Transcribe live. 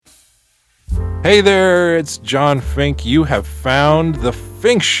Hey there, it's John Fink. You have found the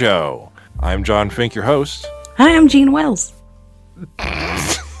Fink Show. I'm John Fink, your host. Hi, I'm Gene Wells.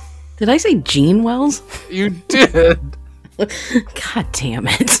 Did I say Gene Wells? You did. God damn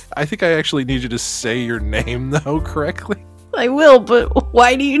it. I think I actually need you to say your name, though, correctly. I will, but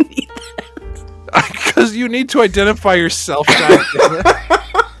why do you need that? Because you need to identify yourself.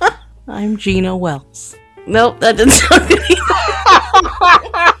 I'm Gina Wells. Nope, that didn't sound good either.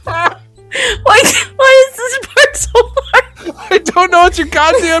 Why is this part so hard? I don't know it's your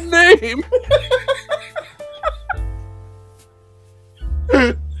goddamn name.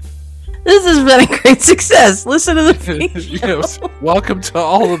 This has been a great success. Listen to the Fink Show. Yes, welcome to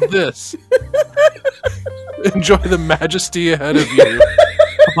all of this. Enjoy the majesty ahead of you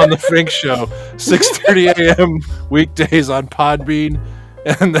on the Fink Show. 6:30 a.m. weekdays on Podbean,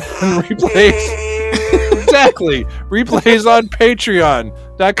 and then replays. Exactly. Replays on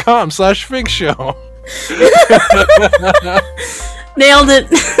patreon.com/Fink Show. Nailed it.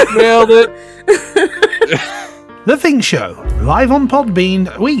 The Fink Show, live on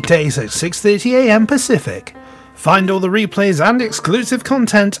Podbean, weekdays at 6:30 a.m. Pacific. Find all the replays and exclusive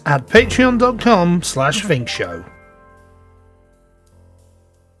content at patreon.com/Fink Show.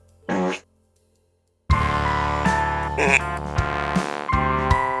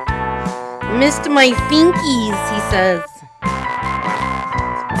 Missed my finkies, he says.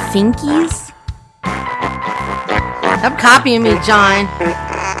 Finkies? Stop copying me, John.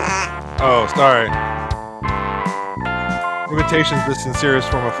 Oh, sorry. Imitation's the sincerest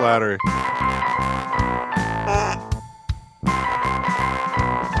form of flattery.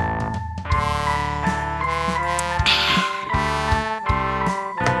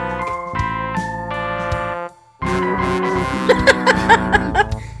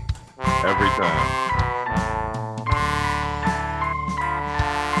 Every time.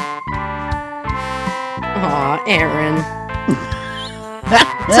 Aw, Aaron.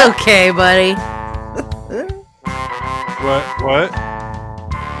 It's okay, buddy. What?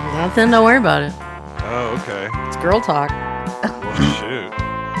 Nothing, don't worry about it. Oh, okay. It's girl talk. Well, shoot.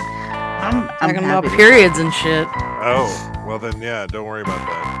 I'm Talking about happy to- periods and shit. Oh, well then, yeah, don't worry about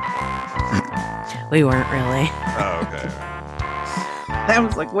that. We weren't really. Oh, okay. I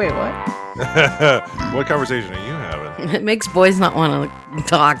was like, wait, what? What conversation are you having? It makes boys not want to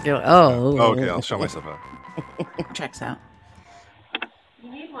talk. You're like, oh. Oh, okay, I'll shut myself up. Checks out. You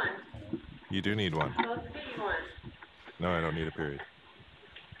need one. You do need one. Let's get you one. No, I don't need a period.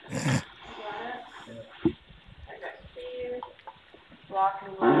 I got stairs, block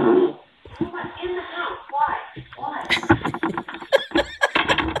and lock. Come on, in the house. Why?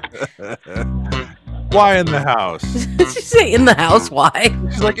 Why in the house? Did she say in the house? Why?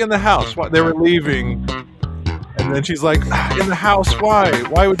 She's like, in the house. Why? They were leaving. And then she's like, in the house, why?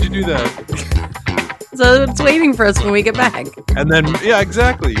 Why would you do that? So it's waiting for us when we get back. And then, yeah,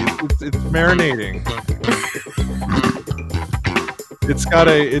 exactly. It's marinating. It's got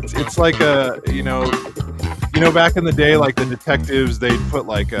it's like a, you know, back in the day, like the detectives, they'd put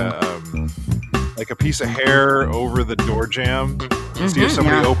like a piece of hair over the door jamb to see if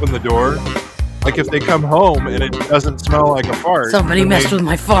somebody opened the door. Like if they come home and it doesn't smell like a fart. Somebody messed with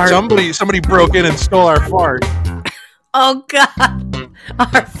my fart. Somebody broke in and stole our fart. Oh, God.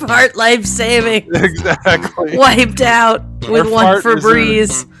 Our fart life-saving. Exactly. Wiped out with Our one fart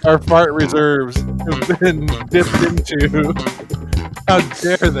Febreze. Our fart reserves have been dipped into. How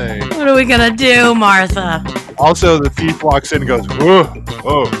dare they? What are we going to do, Martha? Also, the thief walks in and goes, whoa,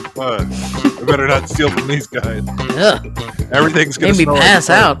 I better not steal from these guys. Ugh. Everything's going to Made me smell pass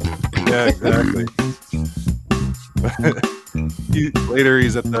like out. fart. Yeah, exactly. Later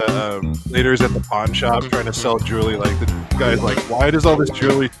he's at the pawn shop trying to sell jewelry. Like the guy's like, why does all this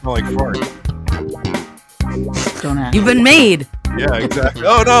jewelry smell like fart? Don't ask. You've been made. Yeah, exactly.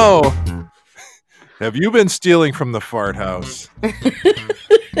 Oh no! Have you been stealing from the fart house?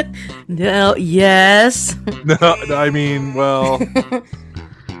 No, yes. No, I mean, well,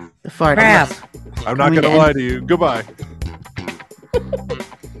 The fart. Crap. house. I'm not going to lie to you. Goodbye.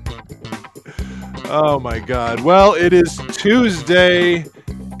 Oh my God. Well, it is Tuesday,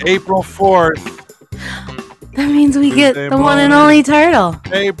 April 4th. That means we get Tuesday the one and morning. only turtle.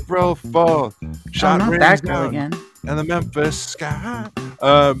 April 4th. Oh, Shot not rings that girl down again. and the Memphis sky. It's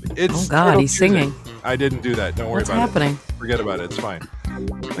Oh, God, Turtle he's Tuesday. singing. I didn't do that. Don't worry What's about happening? it. Forget about it. It's fine.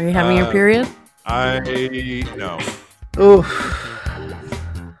 Are you having your period? No. Ooh.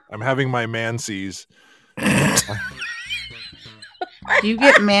 I'm having my mansies. Do you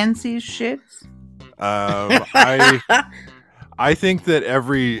get Mancy's shits? I think that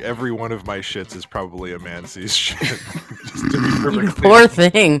every one of my shits is probably a mansies shit. Just to be You perfectly poor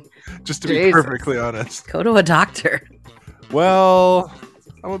thing. Just to be Jesus. perfectly honest. Go to a doctor. Well,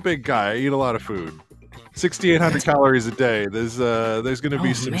 I'm a big guy. I eat a lot of food. 6,800 calories a day. There's going to be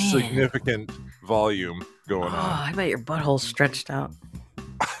Oh, some man. significant volume going Oh, on. I bet your butthole's stretched out.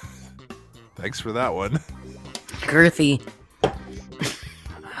 Thanks for that one. Girthy.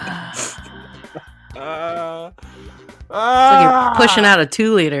 Uh, It's like you're pushing out a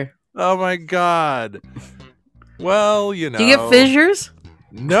 2-liter. Oh my god. Well, you know. Do you get fissures?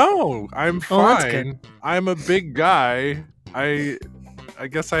 No, I'm Oh, that's fine. I'm a big guy. I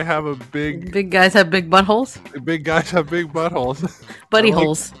guess I have a big Big guys have big buttholes? big guys have big buttholes. Buddy I like-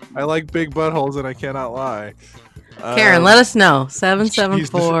 holes. I like big buttholes and I cannot lie. Karen, let us know. she's-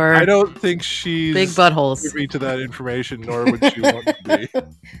 774 I don't think she's big buttholes. privy to that information, nor would she want to be.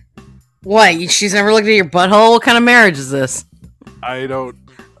 What? She's never looked at your butthole? What kind of marriage is this? I don't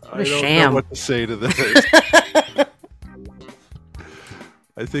know sham. what to say to this.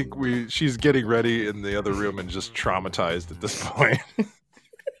 I think she's getting ready in the other room and just traumatized at this point.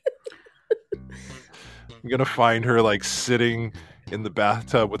 I'm gonna find her like sitting in the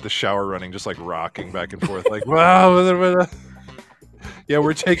bathtub with the shower running, just like rocking back and forth, like wow. Yeah,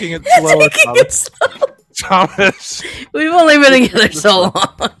 we're taking it slow, Thomas. We've only been together so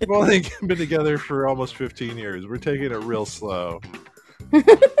long. We've only been together for almost 15 years. We're taking it real slow.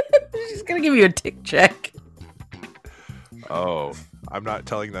 She's gonna give you a tick check. Oh, I'm not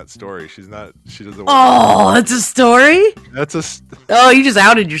telling that story. She doesn't. Oh, that's a story? That's a. Oh, you just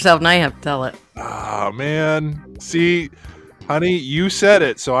outed yourself. Now you have to tell it. Oh man. See, honey, you said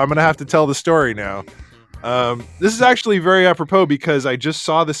it, so I'm gonna have to tell the story now. This is actually very apropos because I just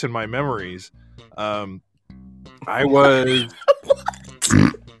saw this in my memories. I was.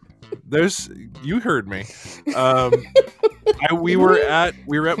 You heard me. We were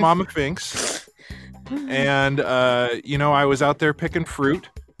at Mama Fink's, and I was out there picking fruit.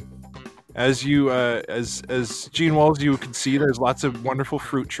 As Gene Walls, you can see, there's lots of wonderful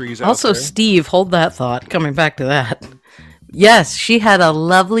fruit trees out Also, there. Steve, hold that thought. Coming back to that. Yes, she had a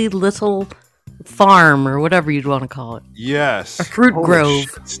lovely little farm, or whatever you'd want to call it. Yes, A fruit Holy grove.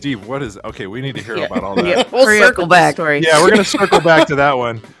 shit, Steve, what is? Okay, we need to hear Yeah. about all that. Yeah, We'll hurry up circle with the back. Story. Yeah, we're gonna circle back to that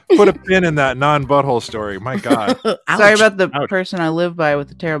one. Put a pin in that non-butthole story. My God. Sorry about the Ouch. person I live by with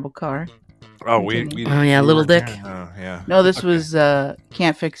the terrible car. Oh, we Oh, yeah, little dick. Oh, yeah. No, this was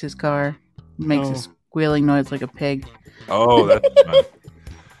can't fix his car. Makes Oh. a squealing noise like a pig. Oh, that's fun.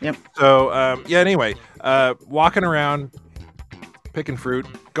 Yep. So, anyway, walking around, picking fruit,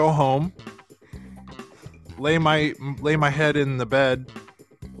 go home, lay my head in the bed,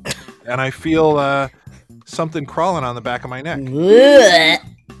 and I feel something crawling on the back of my neck.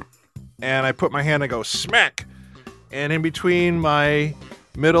 And I put my hand and go smack. And in between my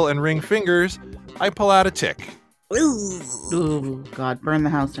middle and ring fingers, I pull out a tick. Ooh, God, burn the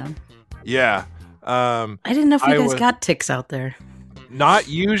house down. Yeah. I didn't know if you I guys was- got ticks out there. Not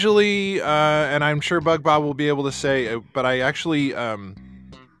usually, and I'm sure Bug Bob will be able to say, but I actually, I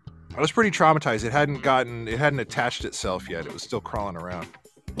was pretty traumatized. It hadn't attached itself yet. It was still crawling around.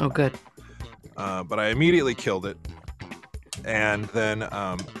 Oh, good. But I immediately killed it. And then,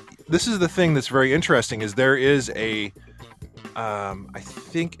 this is the thing that's very interesting, is there is a, I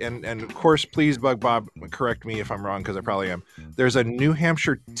think, and of course, please, Bug Bob, correct me if I'm wrong, because I probably am. There's a New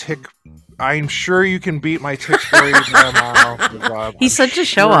Hampshire tick. I'm sure you can beat my tick story by a mile, Bug Bob. He's I'm such a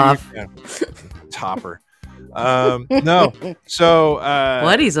sure you show-off. can. Topper. No. So,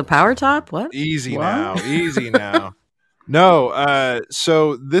 What? He's a power top? What? easy What? now. Easy now. No,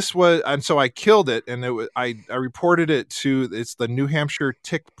 so this was, and so I killed it, and it was, I reported it to, it's the New Hampshire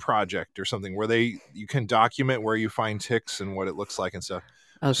Tick Project or something, where you can document where you find ticks and what it looks like and stuff.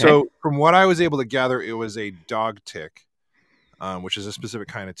 Okay. So from what I was able to gather, it was a dog tick, which is a specific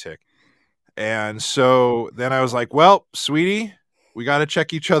kind of tick. And so then I was like, well, sweetie, we got to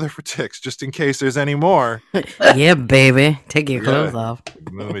check each other for ticks just in case there's any more. Yeah, baby. Take your Yeah. clothes off.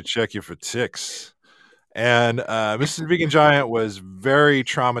 Let me check you for ticks. And Mrs. Vegan Giant was very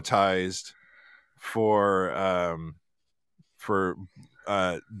traumatized for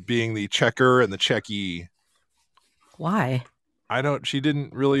being the checker and the checkee. Why? She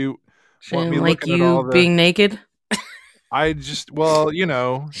didn't really She want me didn't like looking at all you the. being naked? I just, well,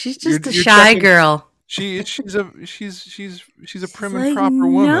 She's You're- just a you're shy checking- girl. she's a prim and Like, proper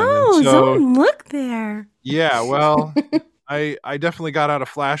woman. no, and so, don't look there. yeah, well, I definitely got out a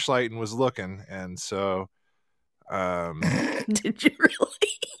flashlight and was looking, and so, Did you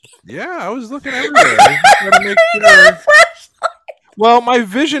really? yeah, I was looking everywhere. I was trying to make sure. Well, my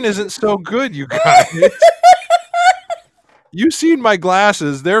vision isn't so good, you guys. You've seen my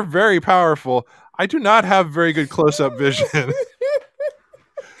glasses; they're very powerful. I do not have very good close-up vision.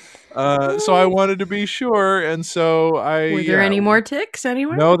 So I wanted to be sure, and so Were there any more ticks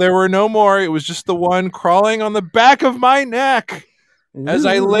anywhere? No, there were no more. It was just the one crawling on the back of my neck as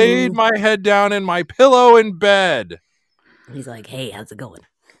I laid Ooh. my head down in my pillow in bed. He's like, "Hey, how's it going?"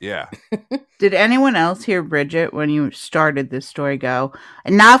 Yeah. Did anyone else hear Bridget when you started this story go,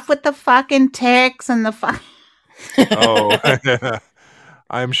 enough with the fucking ticks and the fuck? Oh,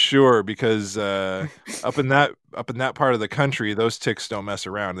 I'm sure because up in that part of the country, those ticks don't mess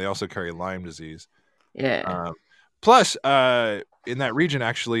around. They also carry Lyme disease. Yeah. Plus, in that region,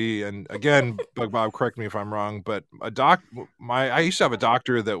 actually, and again, Bug Bob, correct me if I'm wrong, but I used to have a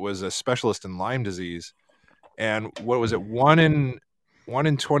doctor that was a specialist in Lyme disease, and what was it? 1 in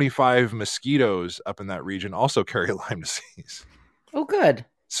 25 mosquitoes up in that region also carry Lyme disease. Oh, good.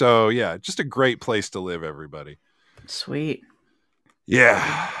 So yeah, just a great place to live, everybody. Sweet. Yeah.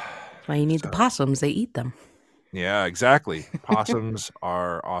 That's why you need the possums. They eat them. Yeah, exactly. Possums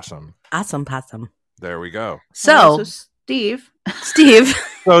are awesome. Awesome possum. There we go. So Steve. Steve,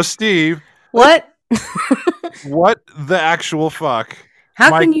 So Steve, what? what the actual fuck?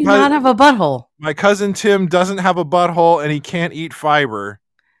 How can you not have a butthole? My cousin Tim doesn't have a butthole and he can't eat fiber.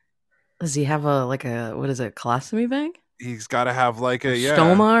 Does he have a what is it, colostomy bag? He's got to have like a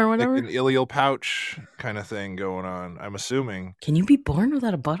stoma or whatever, like an ileal pouch kind of thing going on. I'm assuming. Can you be born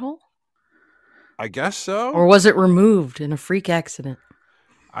without a butthole? I guess so. Or was it removed in a freak accident?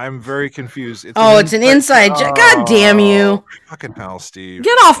 I'm very confused. It's an inside joke. God damn you! Fucking hell, Steve!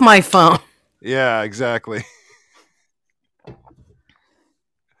 Get off my phone. Yeah, exactly.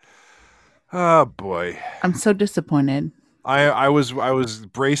 Oh boy, I'm so disappointed. I was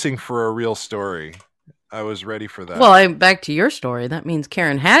bracing for a real story. I was ready for that. Well, back to your story. That means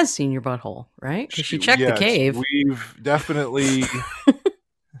Karen has seen your butthole, right? Because she checked the cave. We've definitely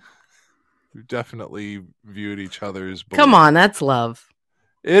viewed each other's. Come on, that's love.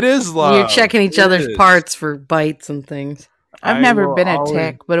 It is love. You're checking each other's parts for bites and things. I've never been a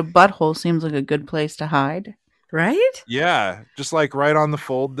tick, but a butthole seems like a good place to hide. Right? Yeah, just like right on the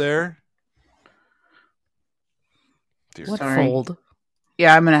fold there. What fold?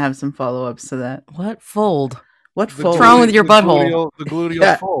 Yeah, I'm going to have some follow-ups to that. What fold? What fold? What's wrong with your butthole? The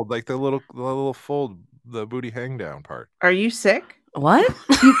gluteal fold, like the little fold, the booty hang down part. Are you sick? What?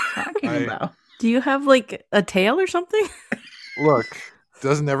 What are you talking about? Do you have like a tail or something? Look,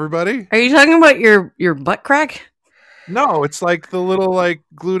 doesn't everybody? Are you talking about your butt crack? No, it's like the little like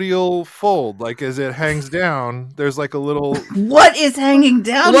gluteal fold. Like as it hangs down, there's like a little. What is hanging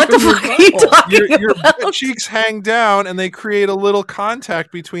down? What the fuck are you talking about? Your butt cheeks hang down, and they create a little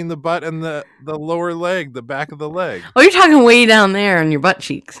contact between the butt and the lower leg, the back of the leg. Oh, you're talking way down there on your butt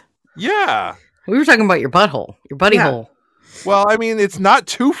cheeks. Yeah, we were talking about your butthole, your buddy hole. Well, I mean, it's not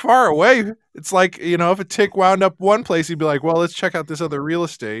too far away. It's like, if a tick wound up one place, he'd be like, well, let's check out this other real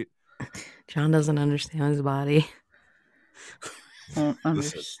estate. John doesn't understand his body. Don't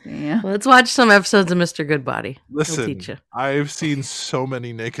understand. Let's watch some episodes of Mr. Goodbody. Listen, He'll teach you. I've seen so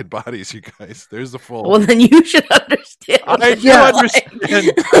many naked bodies, you guys. There's the fold. Well, then you should understand. I do understand.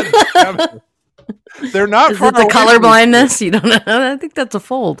 They're not. Is it the color blindness? You don't know. I think that's a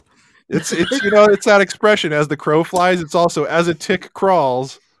fold. It's it's that expression, as the crow flies. It's also as a tick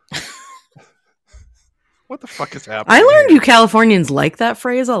crawls. What the fuck is happening? I learned you Californians like that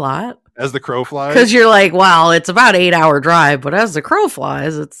phrase a lot. As the crow flies? Because you're like, wow, it's about 8-hour drive, but as the crow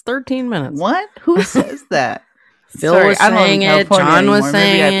flies, it's 13 minutes. What? Who says that? Phil was saying it. John was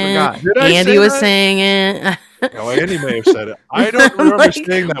saying it. Andy was saying it. No, Andy may have said it. I don't remember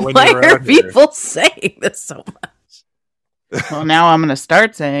saying that when why you were are out here. people saying this so much? Well, now I'm going to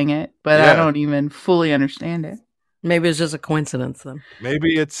start saying it, but I don't even fully understand it. Maybe it's just a coincidence then.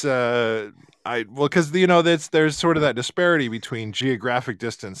 Maybe it's because there's sort of that disparity between geographic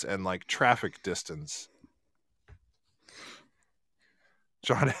distance and like traffic distance.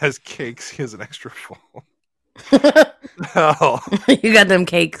 John has cakes. He has an extra phone. Hell. You got them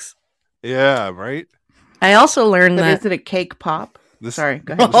cakes. Yeah, right. I also learned that. Is it a cake pop? Sorry,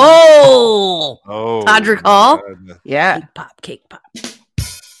 go ahead. Oh, Todrick Hall. God. Yeah, cake pop.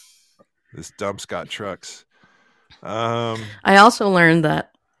 This dump's got trucks. I also learned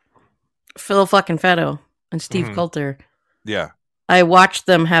that Phil fucking Fetto and Steve Coulter. Yeah. I watched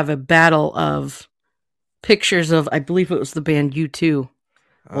them have a battle of pictures of, I believe it was the band U2.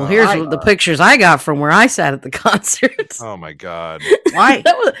 Well, here's the pictures I got from where I sat at the concerts. Oh my God. Why?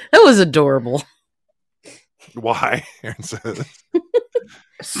 that was adorable. Why? Aaron says.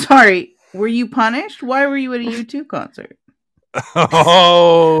 Sorry, were you punished? Why were you at a U2 concert?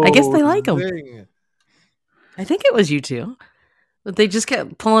 Oh, I guess they like them. I think it was U2. But they just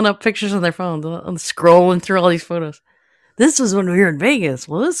kept pulling up pictures on their phones and scrolling through all these photos. This was when we were in Vegas.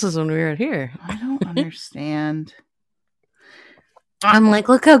 Well, this was when we were here. I don't understand. I'm like,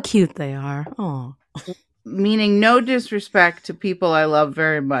 look how cute they are. Oh, Meaning no disrespect to people I love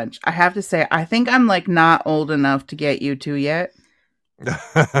very much. I have to say, I think I'm like not old enough to get you two yet.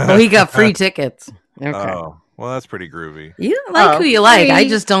 well, he got free tickets. Okay. Oh, well, that's pretty groovy. You like who you free. like. I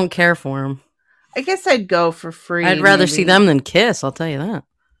just don't care for him. I guess I'd go for free. I'd rather maybe. see them than Kiss. I'll tell you that.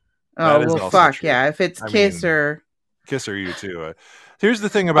 Oh, That is well, also fuck true. yeah. If it's Kiss or Kiss or U2. Here's the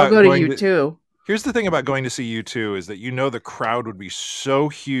thing about I'll go to going U2. Here's the thing about going to see U2 is that the crowd would be so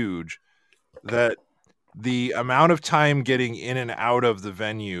huge that the amount of time getting in and out of the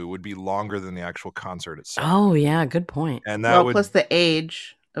venue would be longer than the actual concert itself. Oh yeah, good point. And that plus the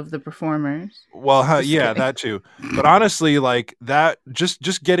age of the performers. Well, Just yeah, kidding. that too. But honestly, like that,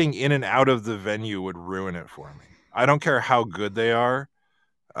 just getting in and out of the venue would ruin it for me. I don't care how good they are.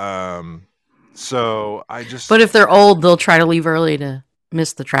 So I just. But if they're old, they'll try to leave early to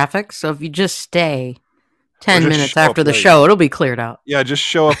miss the traffic. So if you just stay 10 just minutes show up after the late. show, it'll be cleared out. Yeah, just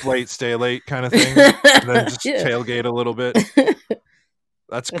show up late, stay late, kind of thing, and then just Yeah. tailgate a little bit.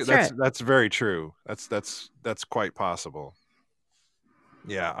 That's right. That's very true. That's quite possible.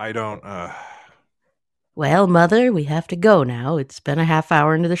 Yeah, I don't. Well, Mother, we have to go now. It's been a half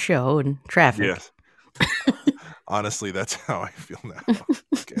hour into the show and traffic. Yes. Honestly, that's how I feel now.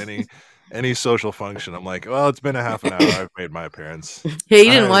 Like any social function, I'm like, well, it's been a half an hour. I've made my appearance. Yeah,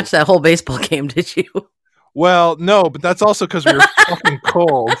 you didn't watch that whole baseball game, did you? Well, no, but that's also because we were fucking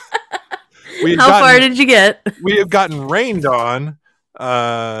cold. How far did you get? We have gotten rained on,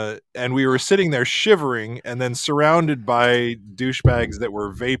 and we were sitting there shivering, and then surrounded by douchebags that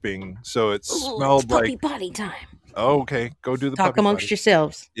were vaping. So it smelled it's puppy like potty time. Oh, okay, go do the Talk puppy amongst potty.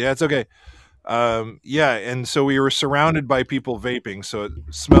 yourselves. Yeah, it's okay. Yeah, and so we were surrounded by people vaping, so it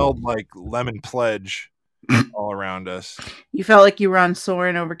smelled like lemon pledge all around us. You felt like you were on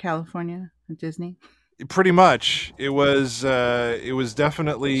Soarin' over California at Disney? Pretty much. It was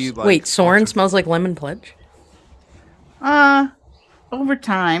definitely like. Wait, Soren smells like lemon pledge? Over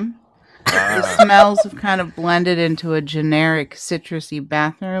time, the smells have kind of blended into a generic citrusy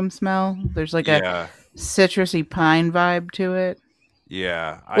bathroom smell. There's like a citrusy pine vibe to it.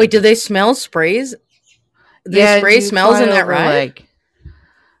 Yeah. Wait, do they smell sprays? They spray smells in that ride?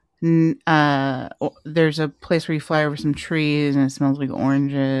 There's a place where you fly over some trees and it smells like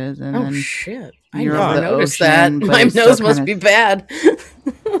oranges. And oh then shit! I you're never over the noticed ocean, that. but My it still nose must kinda- be bad.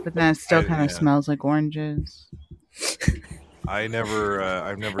 But then it still kind of smells like oranges. I've never.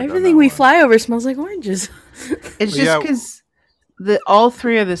 Everything we fly over smells like oranges. It's just because all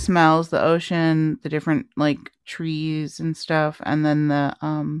three of the smells, the ocean, the different like trees and stuff, and then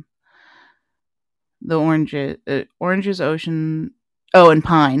the oranges, ocean, and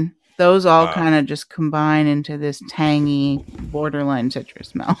pine. Those all kind of just combine into this tangy borderline citrus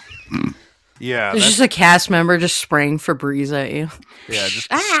smell. Yeah, there's just a cast member just spraying Febreze at you. Yeah, just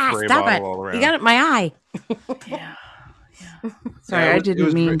spray stop bottle it! all around. You got it in my eye. Yeah. Sorry, I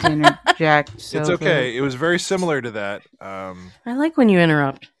didn't mean to interject. It's okay. It was very similar to that. I like when you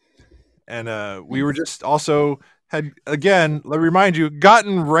interrupt. And we were just also had, again, let me remind you,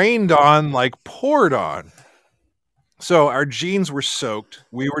 gotten rained on, like poured on. So our jeans were soaked.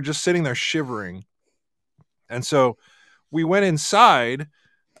 We were just sitting there shivering. And so we went inside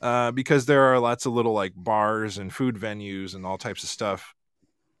because there are lots of little like bars and food venues and all types of stuff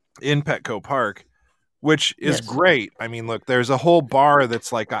in Petco Park, which is great. I mean, look, there's a whole bar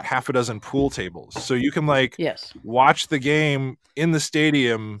that's like got half a dozen pool tables. So you can like watch the game in the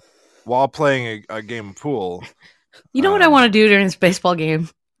stadium while playing a game of pool. You know what I want to do during this baseball game?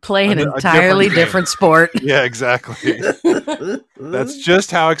 Play an entirely different sport. Yeah, exactly. That's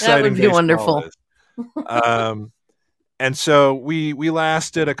just how exciting. That would be wonderful. Is. And so we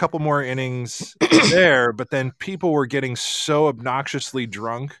lasted a couple more innings there, but then people were getting so obnoxiously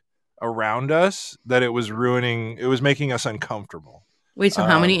drunk around us that it was making us uncomfortable. Wait, so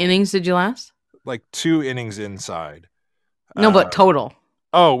how many innings did you last? Like 2 innings inside. No, but total.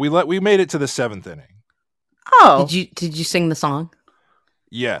 Oh, we made it to the 7th inning. Oh. Did you sing the song?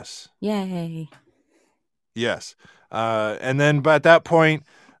 Yes. Yay. Yes. And then but at that point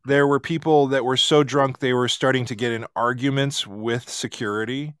there were people that were so drunk they were starting to get in arguments with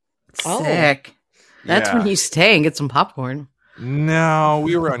security. Sick. That's when you stay and get some popcorn. No,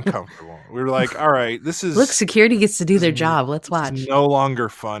 we were uncomfortable. We were like, all right, this is... Look, security gets to do their job. Let's watch. It's no longer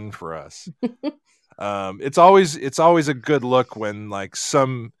fun for us. It's always a good look when like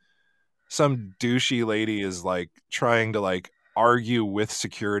some douchey lady is like trying to like argue with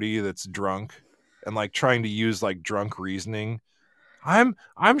security that's drunk and like trying to use like drunk reasoning I'm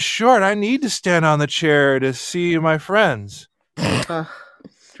short. I need to stand on the chair to see my friends.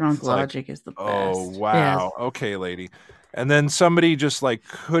 Drunk logic is the best. Oh, wow. Yes. Okay, lady. And then somebody just like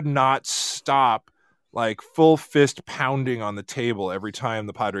could not stop like full fist pounding on the table every time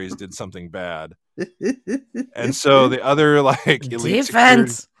the Padres did something bad. And so the other like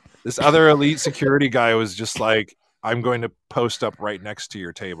this other elite security guy was just like, I'm going to post up right next to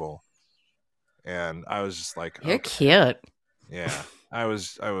your table. And I was just like, you're cute. Yeah. I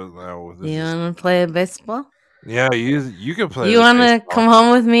was you want to play baseball? Yeah, you can play. You want to come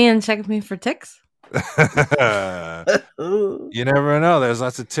home with me and check me for ticks? You never know. There's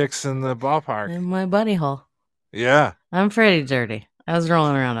lots of ticks in the ballpark. In my buddy hole. Yeah. I'm pretty dirty. I was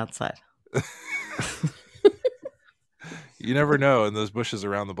rolling around outside. You never know. In those bushes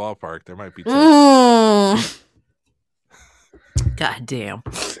around the ballpark, there might be ticks. God damn.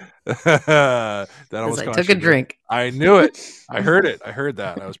 That almost I took a drink. I knew it. I heard it. I heard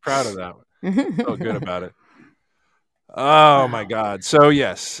that. I was proud of that one. Felt good about it. Oh my God. So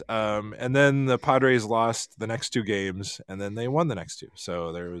yes. And then the Padres lost the next 2 games and then they won the next 2.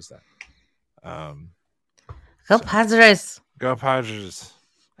 So there was that. Go Padres. Go Padres.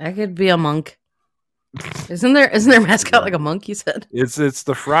 I could be a monk. Isn't their mascot like a monk, you said? It's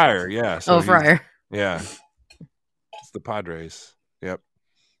the friar, yeah. So friar. Yeah. It's the Padres. Yep.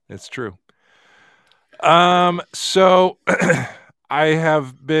 It's true. So I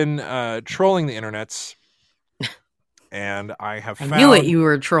have been trolling the internets. And I found... knew it, you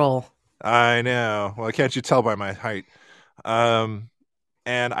were a troll. I know. Well, can't you tell by my height? And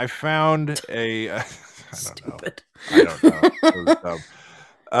I found a... Stupid. I don't know. It was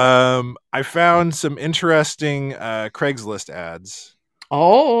dumb. I found some interesting Craigslist ads.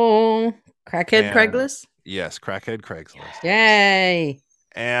 Oh, crackhead Craigslist? Yes, crackhead Craigslist. Yay.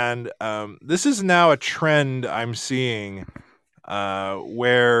 And this is now a trend I'm seeing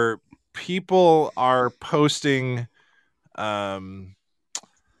where people are posting...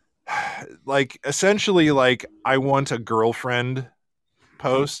 like essentially like I want a girlfriend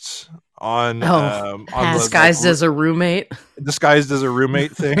posts on disguised as a roommate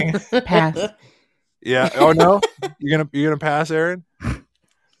thing. Pass. Yeah. Oh no, you're gonna pass, Aaron?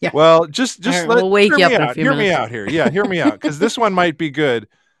 Yeah. Well, just right, we'll wake you up in a few minutes. Hear me out here. Yeah, hear me out because this one might be good.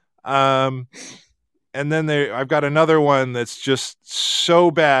 And then I've got another one that's just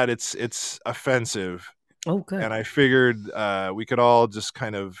so bad it's offensive. Oh, good. And I figured we could all just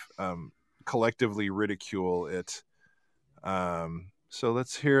kind of collectively ridicule it. So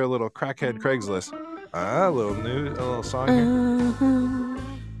let's hear a little crackhead Craigslist. A little song here.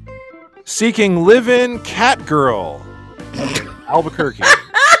 Seeking live-in cat girl, Albuquerque.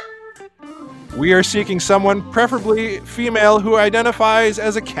 We are seeking someone, preferably female, who identifies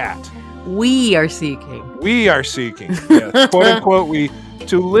as a cat. We are seeking. Yes, quote unquote,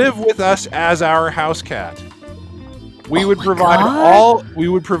 to live with us as our house cat. We would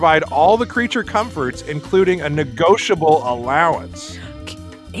provide all the creature comforts, including a negotiable allowance.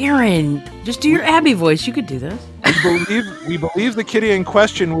 Aaron, just do your Abby voice. You could do this. We believe the kitty in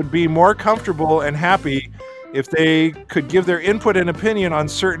question would be more comfortable and happy if they could give their input and opinion on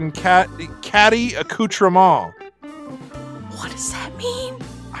certain catty accoutrement. What does that mean?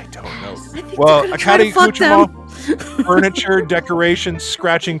 I don't know. Well, a catty accoutrement, furniture, decorations,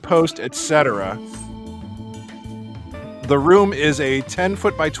 scratching post, etc. The room is a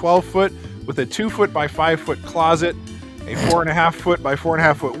 10-foot by 12-foot with a 2-foot by 5-foot closet, a 4.5-foot by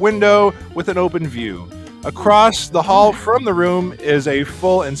 4.5-foot window with an open view. Across the hall from the room is a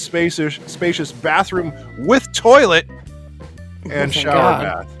full and spacious bathroom with toilet and shower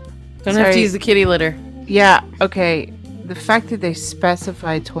bath. Don't have to use the kitty litter. Yeah, okay. The fact that they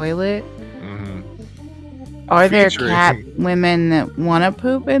specify toilet. Are there cat women that want to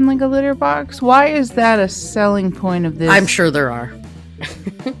poop in like a litter box? Why is that a selling point of this? I'm sure there are.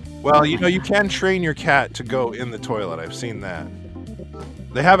 Well, you can train your cat to go in the toilet. I've seen that.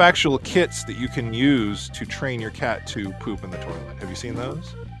 They have actual kits that you can use to train your cat to poop in the toilet. Have you seen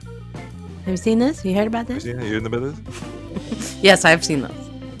those? Have you seen this? You heard about this? You heard about this? Yes, I've seen those.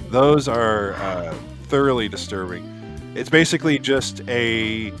 Those are thoroughly disturbing. It's basically just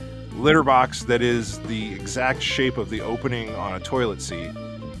a litter box that is the exact shape of the opening on a toilet seat,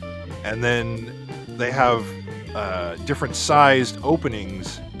 and then they have different sized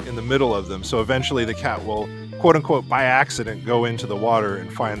openings in the middle of them, so eventually the cat will quote unquote by accident go into the water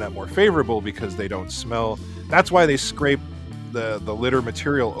and find that more favorable because they don't smell. That's why they scrape the litter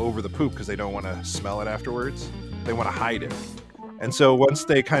material over the poop, because they don't want to smell it afterwards. They want to hide it. And so once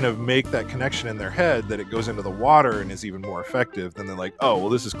they kind of make that connection in their head that it goes into the water and is even more effective, then they're like, oh, well,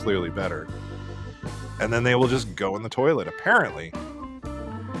 this is clearly better. And then they will just go in the toilet, apparently.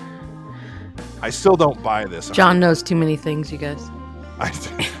 I still don't buy this. John knows too many things, you guys.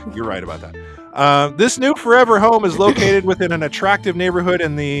 You're right about that. This new forever home is located within an attractive neighborhood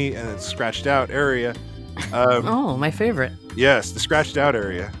in the scratched out area. Oh, my favorite. Yes, the scratched out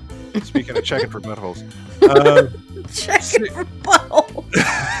area. Speaking of checking for buttholes. Checking for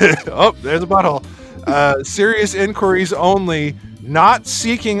buttholes. Oh, there's a butthole. Serious inquiries only. Not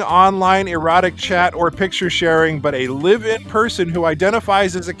seeking online erotic chat or picture sharing, but a live-in person who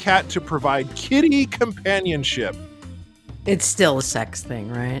identifies as a cat to provide kitty companionship. It's still a sex thing,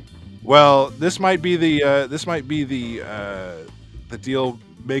 right? Well, this might be the deal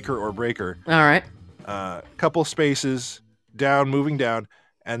maker or breaker. All right. Couple spaces down, moving down,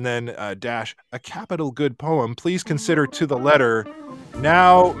 and then dash a capital good poem. Please consider to the letter.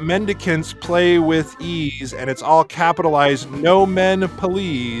 Now mendicants play with ease, and it's all capitalized. No men,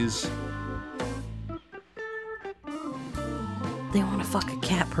 please. They want to fuck a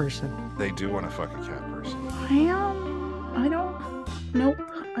cat person. They do want to fuck a cat person. I don't. Nope,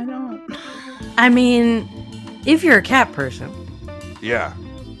 I don't. I mean, if you're a cat person, Yeah.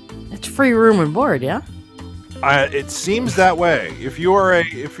 it's free room and board, yeah? It seems that way. If you're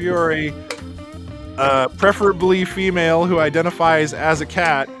a preferably female who identifies as a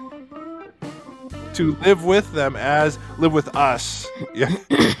cat, to live with us. Yeah,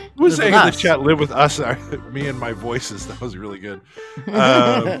 who's saying in the chat? Live with us. Me and my voices. That was really good.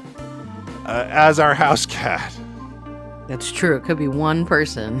 As our house cat. That's true. It could be one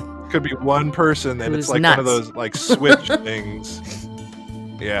person. Could be one person, and Who's it's like nuts. one of those like switch things.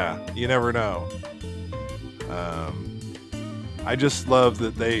 Yeah, you never know. I just love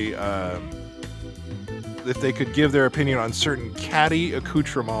that they if they could give their opinion on certain catty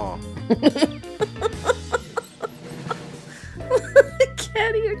accoutrement.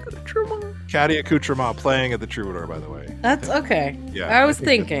 Catty accoutrement. Catty accoutrement playing at the Troubadour, by the way. That's okay. Yeah, I was I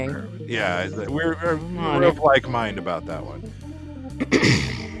think thinking. Yeah, we're of like mind about that one.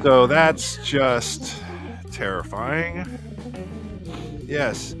 So that's just terrifying.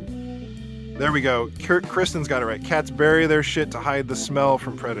 Yes. There we go. Kristen's got it right. Cats bury their shit to hide the smell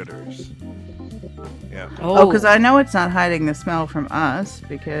from predators. Yeah. Oh, because I know it's not hiding the smell from us,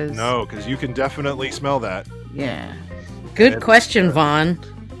 because... No, because you can definitely smell that. Yeah. Good question, Vaughn.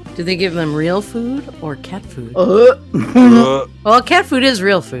 Do they give them real food or cat food? Well, cat food is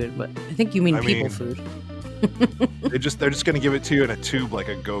real food, but I think you mean people food. They're just going to give it to you in a tube like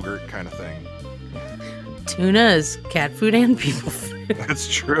a Go-Gurt kind of thing. Tuna is cat food and people food. That's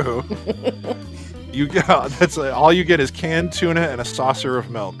true. You get all you get is canned tuna and a saucer of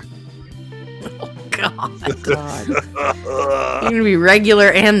milk. Oh God. You're gonna be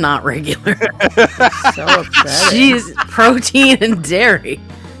regular and not regular. So upsetting. Jeez, protein and dairy.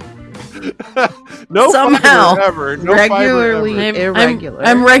 No Somehow. fiber ever. No Regularly fiber ever. irregular.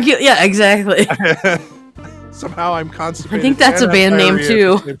 I'm regular. Yeah, exactly. Somehow I'm constipated. I think that's a and band name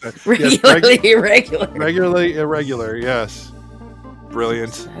diarrhea too. at the same time. Yes, Regularly irregular. regularly irregular. Yes. Brilliant.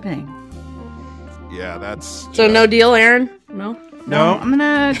 Upsetting. Yeah, that's. So no deal, Aaron? No? No. I'm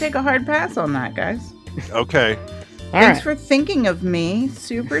gonna take a hard pass on that, guys. Okay. Thanks for thinking of me.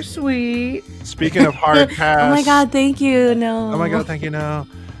 Super sweet. Speaking of hard pass. Oh my God, thank you. No. Oh my God, thank you. No.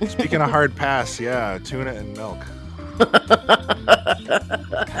 Speaking of hard pass, yeah, tuna and milk.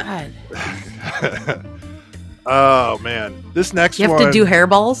 God. Oh man, this next You have one. to do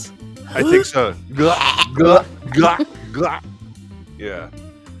hairballs? I think so. Glah, glah, glah. Yeah.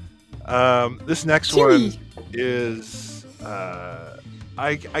 This next one is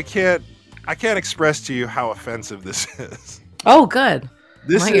I can't express to you how offensive this is. Oh, good.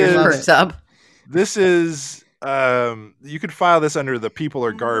 This My ears is perked up. this is you could file this under the people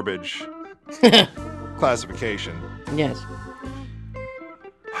are garbage classification. Yes.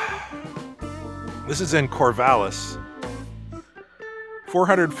 This is in Corvallis.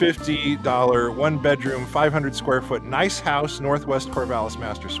 $450, one bedroom, 500 square foot, nice house, Northwest Corvallis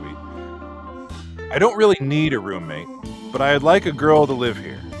Master Suite. I don't really need a roommate, but I'd like a girl to live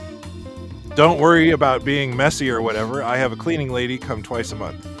here. Don't worry about being messy or whatever. I have a cleaning lady come twice a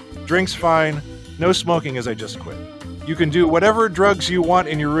month. Drinks fine. No smoking as I just quit. You can do whatever drugs you want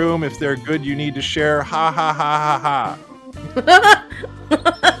in your room. If they're good, you need to share. Ha ha ha ha ha.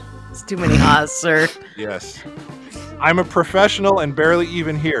 It's too many ha's, sir. Yes. I'm a professional and barely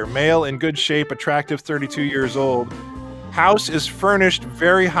even here. Male, in good shape, attractive, 32 years old. House is furnished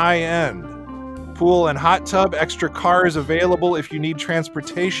very high end. Pool and hot tub, extra cars available if you need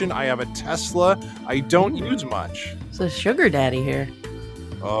transportation. I have a Tesla. I don't use much. It's a sugar daddy here.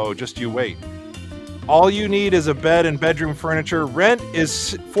 Oh, just you wait. All you need is a bed and bedroom furniture. Rent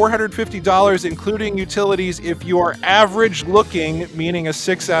is $450, including utilities, if you are average looking, meaning a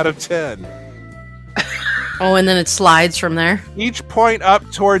 6 out of 10. Oh, and then it slides from there? Each point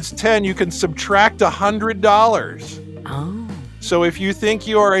up towards 10, you can subtract $100. Oh. So if you think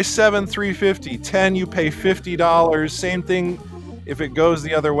you are a 7, $350. 10, you pay $50. Same thing if it goes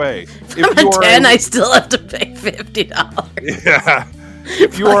the other way. If I'm a 10, I still have to pay $50. Yeah.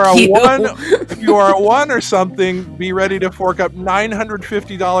 If you are a 1, if you are a 1 or something, be ready to fork up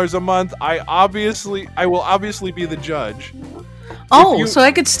 $950 a month. I will obviously be the judge. Oh, so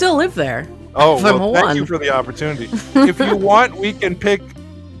I could still live there. Oh, well, thank you for the opportunity. If you want, we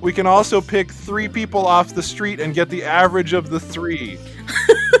can also pick 3 people off the street and get the average of the 3.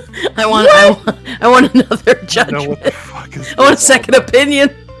 I want another judgment. What the fuck is I want a second opinion.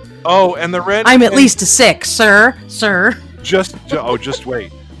 Oh, and the rent. I'm at least a 6, sir. Just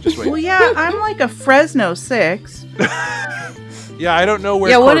wait. Well, yeah, I'm like a Fresno 6. Yeah, I don't know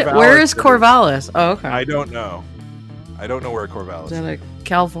where. Yeah, Corvallis where is Corvallis? Oh, okay. I don't know. I don't know where Corvallis is. Is that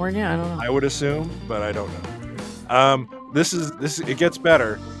California? I don't know. I would assume, but I don't know. This it gets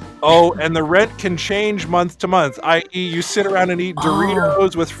better. Oh, and the rent can change month to month, i.e. you sit around and eat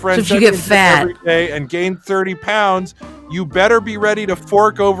Doritos with friends so if you get fat every day and gain 30 pounds, you better be ready to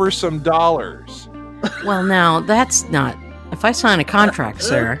fork over some dollars. Well, now, that's not... If I sign a contract,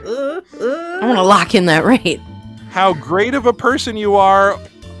 sir, I want to lock in that rate. How great of a person you are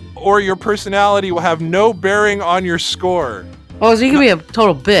or your personality will have no bearing on your score. Oh, so you can be a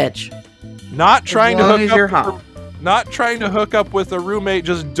total bitch. Not trying to hook you're up. hot. Not trying to hook up with a roommate,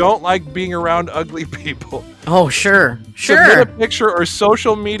 just don't like being around ugly people. Oh, sure. Submit a picture or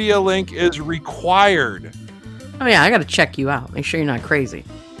social media link is required. Oh, yeah, I got to check you out. Make sure you're not crazy.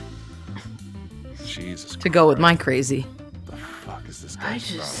 Jesus to go with my crazy. What the fuck is this guy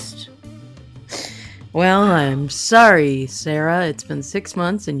Well, I'm sorry, Sarah. It's been 6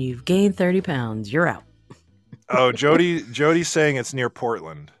 months and you've gained 30 pounds. You're out. Oh, Jody's saying it's near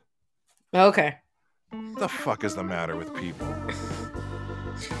Portland. Okay. What the fuck is the matter with people?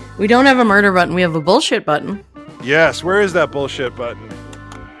 We don't have a murder button. We have a bullshit button. Yes, where is that bullshit button?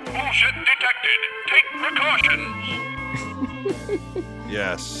 Bullshit detected. Take precautions.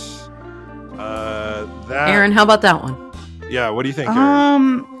 Yes. Aaron, how about that one? Yeah, what do you think,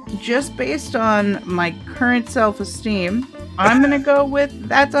 Aaron? Just based on my current self-esteem, I'm gonna go with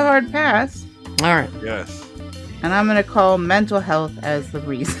that's a hard pass. All right. Yes. And I'm gonna call mental health as the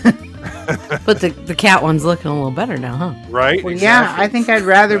reason. But the cat one's looking a little better now, huh? Right? Well, yeah, I think I'd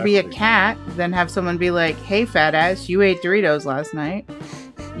rather be a cat than have someone be like, "Hey, fat ass, you ate Doritos last night.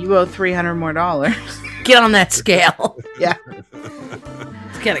 You owe $300 more." Get on that scale. Yeah.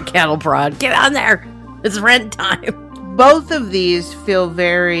 Let's get a cattle prod. Get on there. It's rent time. Both of these feel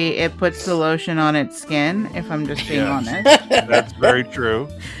it puts the lotion on its skin, if I'm just being honest. That's very true.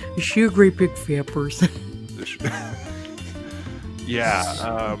 Is she a great big fat person?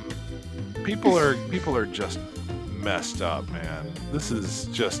 Yeah. People are just messed up, man. This is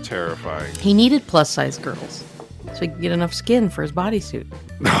just terrifying. He needed plus size girls so he could get enough skin for his bodysuit.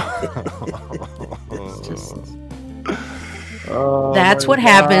 That's what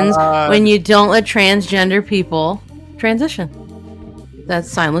happens when you don't let transgender people transition. That's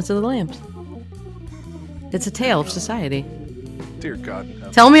Silence of the Lambs. It's a tale of society. Dear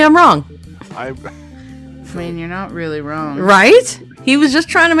God. Tell me I'm wrong. I mean, you're not really wrong. Right? He was just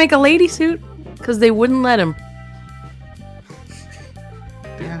trying to make a lady suit because they wouldn't let him.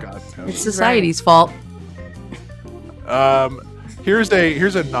 Dear God. It's society's fault. Here's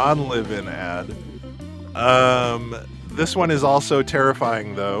a non-live-in ad. This one is also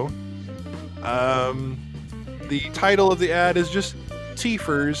terrifying, though. The title of the ad is just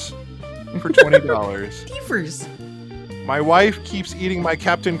Teefers for $20. Teefers. My wife keeps eating my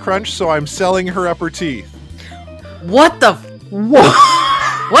Captain Crunch, so I'm selling her upper teeth. What the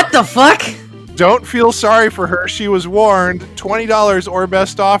fuck? Don't feel sorry for her. She was warned. $20 or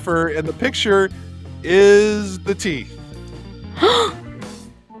best offer, and the picture is the teeth.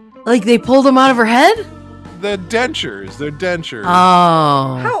 Like they pulled them out of her head? The dentures. They're dentures.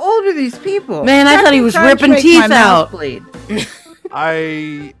 Oh. How old are these people? Man, I thought he was ripping teeth out.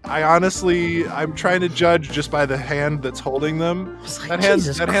 I honestly, I'm trying to judge just by the hand that's holding them. Like, that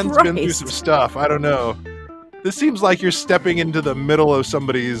hand's been through some stuff. I don't know. This seems like you're stepping into the middle of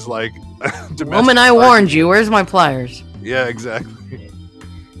somebody's, like, domestic Woman, I warned you. Where's my pliers? Yeah, exactly.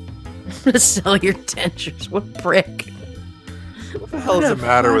 I'm gonna sell your dentures. What prick? What the hell is the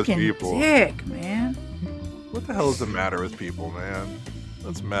matter with fucking people? Dick, man. What the hell is the matter with people, man?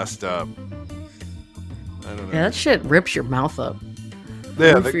 That's messed up. I don't know. Yeah, that shit rips your mouth up.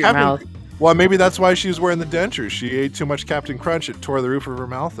 Yeah, Roof of your mouth. Well, maybe that's why she was wearing the dentures. She ate too much Captain Crunch. It tore the roof of her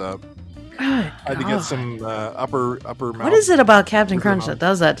mouth up. God. Had to get some upper mouth. What is it about Captain Crunch that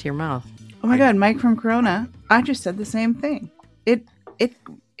does that to your mouth? Oh my god, Mike from Corona. I just said the same thing.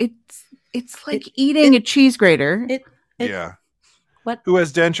 It's like eating a cheese grater. Yeah. What? Who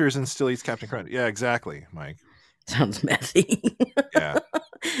has dentures and still eats Captain Crunch? Yeah, exactly, Mike. Sounds messy. Yeah.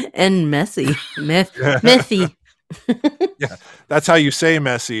 And messy. Messy. Yeah. That's how you say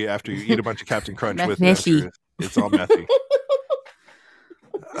messy after you eat a bunch of Captain Crunch with Messy. dentures. It's all messy.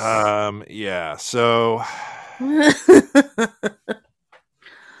 Yeah. So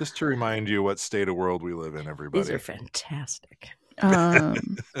just to remind you what state of world we live in, everybody. These are fantastic.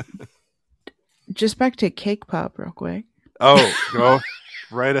 Just back to cake pop real quick. Oh, go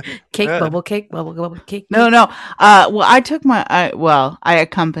right. Cake bubble, cake bubble, cake. No. Well, I took I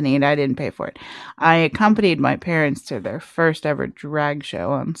accompanied. I didn't pay for it. I accompanied my parents to their first ever drag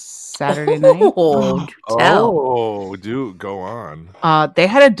show on Saturday night. Oh, do go on. They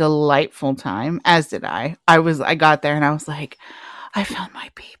had a delightful time, as did I. I got there and I was like, I found my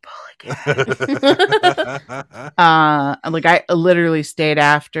people again. Like I literally stayed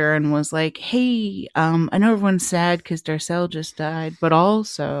after and was like, hey, I know everyone's sad because Darcel just died, but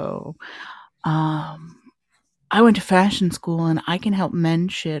also, I went to fashion school and I can help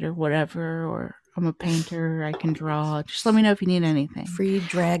mend shit or whatever, or I'm a painter, I can draw. Just let me know if you need anything. Free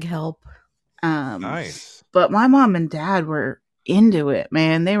drag help. Nice. But my mom and dad were into it,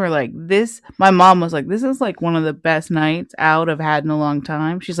 man. They were like, my mom was like, this is like one of the best nights out I've had in a long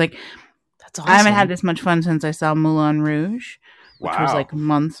time. She's like, that's awesome. I haven't had this much fun since I saw Moulin Rouge, which was like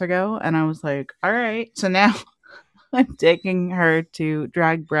months ago. And I was like, all right. So now I'm taking her to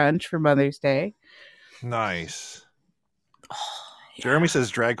drag brunch for Mother's Day. Nice. Jeremy says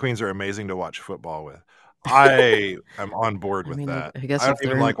drag queens are amazing to watch football with. I am on board with that. I don't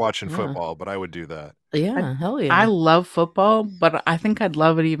even like watching football, but I would do that. Yeah, hell yeah. I love football, but I think I'd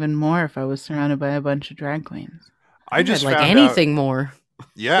love it even more if I was surrounded by a bunch of drag queens. I just like anything more.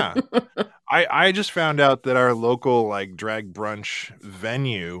 Yeah. I just found out that our local like drag brunch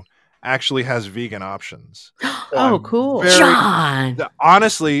venue actually has vegan options. So cool. John.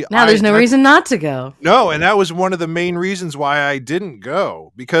 Honestly, now there's no reason not to go. No, and that was one of the main reasons why I didn't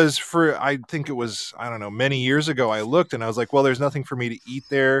go, because I think it was, I don't know, many years ago I looked and I was like, well, there's nothing for me to eat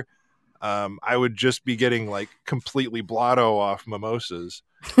there. I would just be getting like completely blotto off mimosas.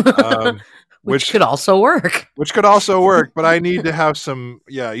 Which could also work. But I need to have some,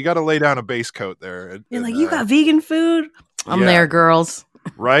 you got to lay down a base coat there. You're like, you got vegan food? I'm there, girls.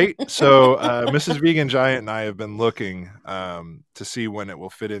 Right? So Mrs. Vegan Giant and I have been looking to see when it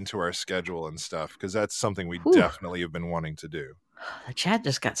will fit into our schedule and stuff, because that's something we definitely have been wanting to do. The chat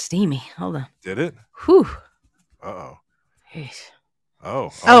just got steamy. Hold on. Did it? Whew. Uh-oh. Jeez.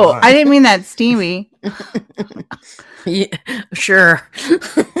 Oh, I didn't mean that steamy. Yeah, sure.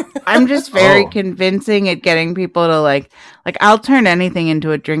 I'm just very convincing at getting people to like I'll turn anything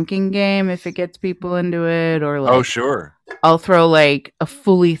into a drinking game if it gets people into it, or like, oh, sure. I'll throw like a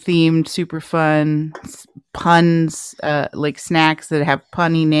fully themed, super fun puns, like snacks that have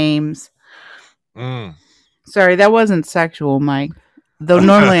punny names. Sorry, that wasn't sexual, Mike. Though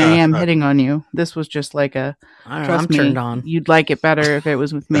normally I am hitting on you. This was just like I'm turned on. You'd like it better if it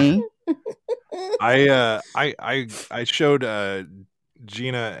was with me. I showed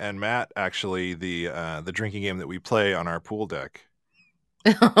Gina and Matt actually the drinking game that we play on our pool deck.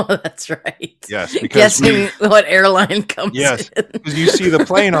 Oh, that's right. Yes, because guessing what airline comes in. Yes, because you see the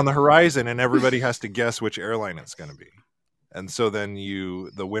plane on the horizon and everybody has to guess which airline it's going to be. And so then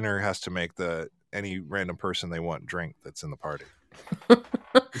the winner has to make any random person they want drink that's in the party.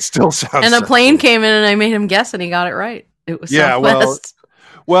 It still sounds. And a plane came in and I made him guess and he got it right. It was Southwest.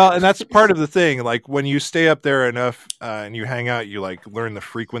 Well, and that's part of the thing. Like when you stay up there enough and you hang out, you like learn the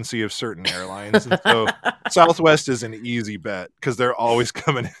frequency of certain airlines. And so Southwest is an easy bet because they're always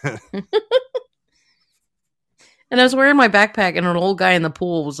coming in. And I was wearing my backpack and an old guy in the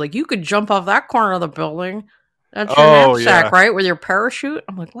pool was like, you could jump off that corner of the building. That's your knapsack, right? With your parachute.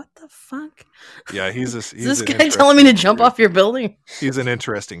 I'm like, what the fuck? Yeah, he's this guy telling me to jump off your building? He's an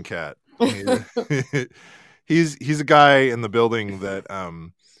interesting cat. He's a guy in the building that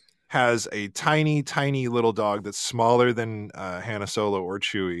has a tiny, tiny little dog that's smaller than Hannah Solo or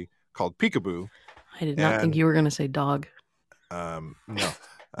Chewy called Peekaboo. I did not think you were going to say dog. No.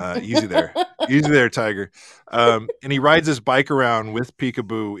 Easy there, Tiger. And he rides his bike around with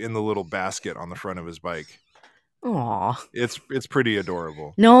Peekaboo in the little basket on the front of his bike. Aw. It's pretty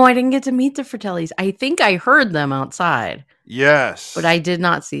adorable. No, I didn't get to meet the Fratellis. I think I heard them outside. Yes. But I did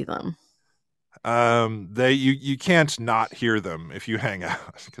not see them. You can't not hear them if you hang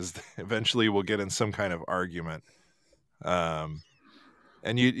out, because eventually we'll get in some kind of argument. And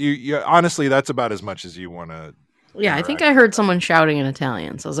you honestly, that's about as much as you want to Yeah, I think I heard someone shouting in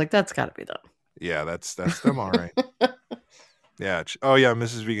Italian, so I was like, that's got to be them. Yeah, that's them, all right. Yeah. Oh, yeah,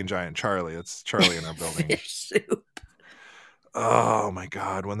 Mrs. Vegan Giant, Charlie. It's Charlie in our building. Fish soup. Oh my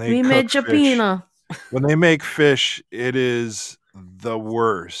God, when they We made cook fish, chapina. when they make fish, it is the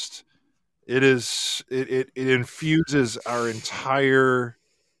worst. It is it infuses our entire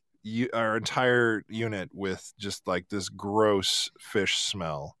unit with just like this gross fish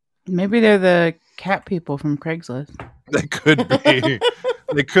smell. Maybe they're the cat people from Craigslist. They could be.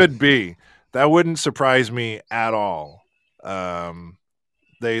 They could be. That wouldn't surprise me at all.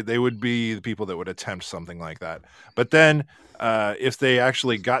 They would be the people that would attempt something like that. But then, if they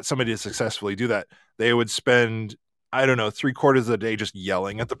actually got somebody to successfully do that, they would spend, I don't know, 3/4 of the day just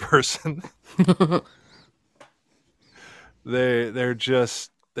yelling at the person.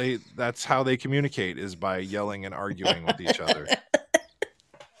 That's how they communicate, is by yelling and arguing with each other.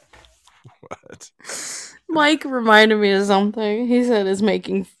 What? Mike reminded me of something. He said, "Is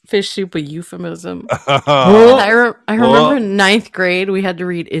making fish soup a euphemism?" I remember in 9th grade we had to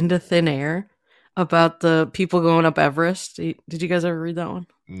read Into Thin Air about the people going up Everest. Did you guys ever read that one?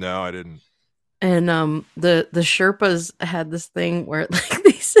 No, I didn't. And the Sherpas had this thing where like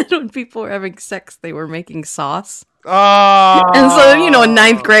they said when people were having sex they were making sauce. Oh! And so, in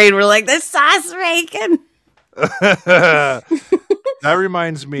 9th grade we're like, "There's sauce making." That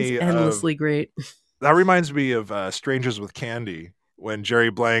reminds me it's endlessly great. That reminds me of Strangers with Candy, when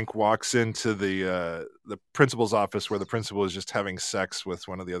Jerry Blank walks into the principal's office where the principal is just having sex with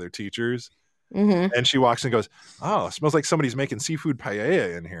one of the other teachers. Mm-hmm. And she walks in and goes, "Oh, it smells like somebody's making seafood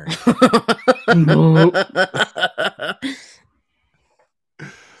paella in here."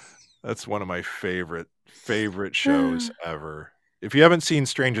 That's one of my favorite shows ever. If you haven't seen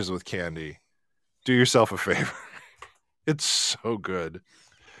Strangers with Candy, do yourself a favor. It's so good.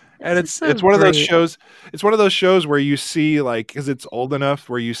 And it's one of those shows. It's one of those shows where you see, like, because it's old enough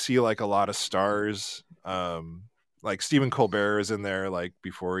where you see like a lot of stars. Like Stephen Colbert is in there, like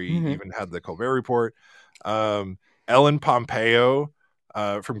before he even had the Colbert Report. Ellen Pompeo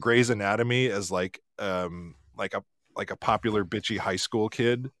from Grey's Anatomy as like a popular bitchy high school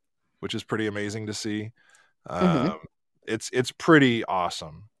kid, which is pretty amazing to see. It's pretty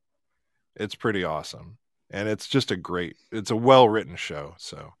awesome. It's pretty awesome, and it's just it's a well written show.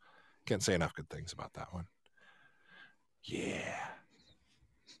 So can't say enough good things about that one. Yeah.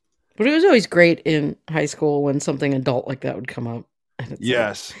 But it was always great in high school when something adult like that would come up. And it's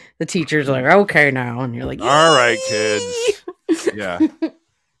yes. Like, the teacher's like, "Okay, now," and you're like, "All right, kids." Yeah.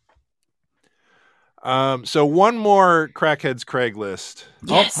 So one more Crackheads Craigslist.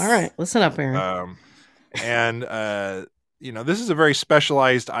 Yes. Oh, all right. Listen up, Aaron. And this is a very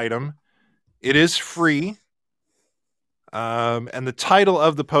specialized item. It is free. And the title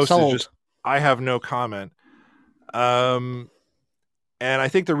of the post is just, "I have no comment." And I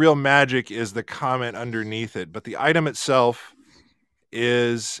think the real magic is the comment underneath it. But the item itself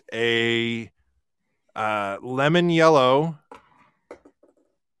is a lemon yellow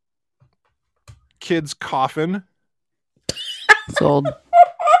kid's coffin. Sold.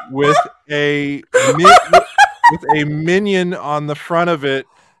 With a minion on the front of it,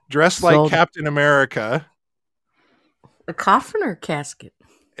 dressed like Captain America. A coffin or a casket?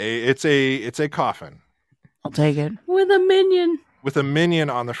 It's a coffin. I'll take it. With a minion. With a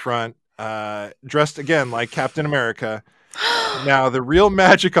minion on the front, dressed again like Captain America. Now, the real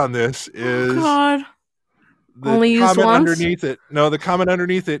magic on this is the comment underneath it. No, the comment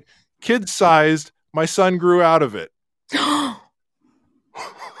underneath it, kid-sized, my son grew out of it.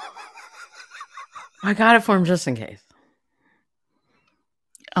 I got it for him just in case.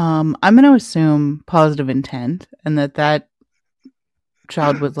 I'm going to assume positive intent and that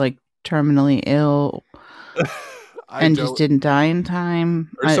child was like terminally ill and just didn't die in time.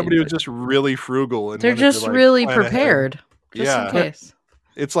 Or somebody was just really frugal. And they're just really prepared. Just in case.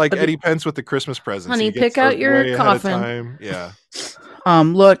 It's like Eddie Pence with the Christmas presents. Honey, pick out your coffin. Yeah.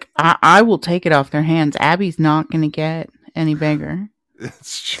 Look, I will take it off their hands. Abby's not going to get any bigger.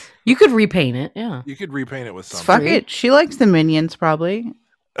 It's true. You could repaint it, yeah. You could repaint it with something. Fuck it. She likes the Minions, probably.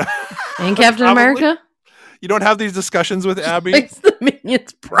 And Captain America? You don't have these discussions with Abby? She likes the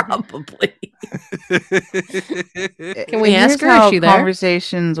Minions, probably. Can we ask her? Is she there?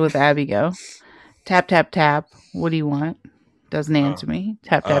 Conversations with Abby go. Tap, tap, tap. What do you want? Doesn't answer me.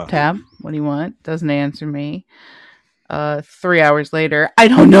 Tap, tap, tap. What do you want? Doesn't answer me. 3 hours later, I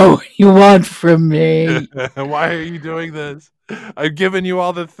don't know what you want from me. Why are you doing this? I've given you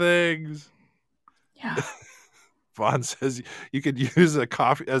all the things. Yeah. Vaughn says you could use a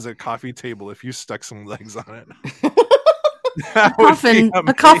coffee table if you stuck some legs on it.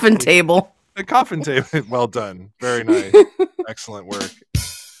 A coffin table. A coffin table. Well done. Very nice. Excellent work.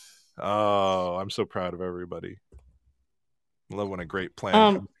 Oh, I'm so proud of everybody. I love when a great plan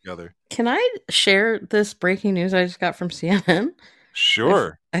comes together. Can I share this breaking news I just got from CNN?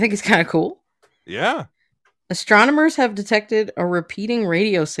 Sure. I think it's kind of cool. Yeah. Astronomers have detected a repeating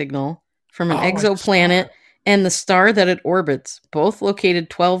radio signal from an exoplanet and the star that it orbits, both located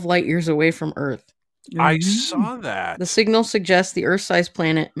 12 light years away from Earth. I saw that. The signal suggests the Earth-sized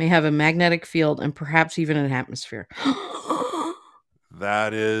planet may have a magnetic field and perhaps even an atmosphere.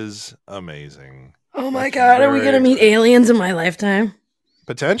 That is amazing. Oh my God, are we going to meet aliens in my lifetime?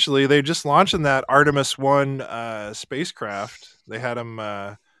 Potentially. They just launched in that Artemis 1 spacecraft. They had them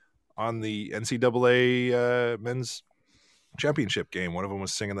on the NCAA men's championship game. One of them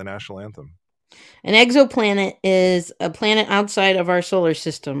was singing the national anthem. An exoplanet is a planet outside of our solar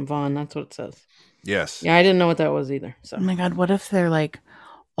system, Vaughn. That's what it says. Yes. Yeah, I didn't know what that was either. So. Oh my God, what if they're like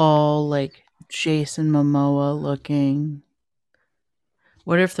all like Jason Momoa looking?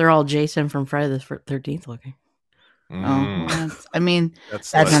 What if they're all Jason from Friday the 13th looking? Oh, well,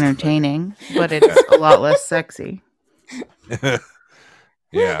 that's entertaining, but it's a lot less sexy.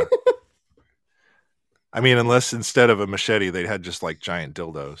 Yeah. I mean, unless instead of a machete, they had just like giant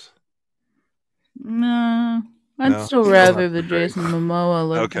dildos. No, I'd still rather the Jason Momoa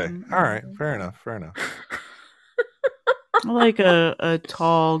look. Okay. All right. Fair enough. I like a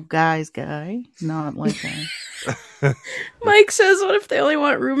tall guy, not like a... Mike says, what if they only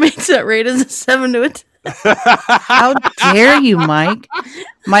want roommates that rate as a 7 to a 10? How dare you, Mike?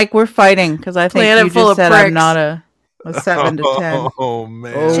 Mike, we're fighting because I think you just said I'm not a 7 to 10. Oh,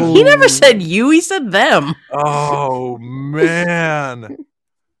 man. He never said you, he said them. Oh, man.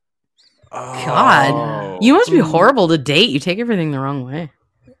 God. You must be horrible to date. You take everything the wrong way.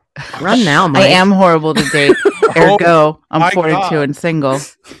 Run now, Mike. I am horrible to date. Ergo, I'm 42 and single.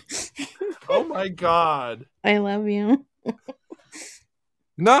 Oh my God. I love you.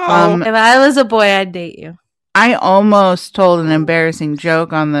 No. If I was a boy, I'd date you. I almost told an embarrassing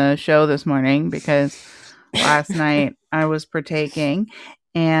joke on the show this morning because last night I was partaking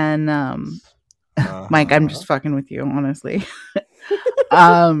and Mike, I'm just fucking with you, honestly.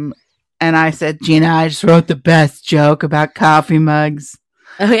 And I said, Gina, I just wrote the best joke about coffee mugs.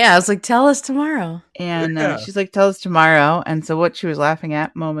 Oh, yeah. I was like, tell us tomorrow. And she's like, tell us tomorrow. And so what she was laughing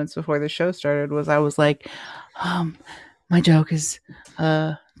at moments before the show started was I was like, my joke is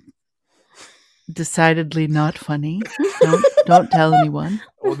decidedly not funny. Don't tell anyone.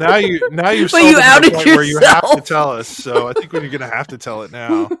 Well, now you but you outed yourself. Where you have to tell us. So I think you're going to have to tell it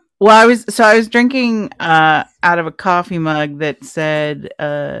now. Well, I was drinking out of a coffee mug that said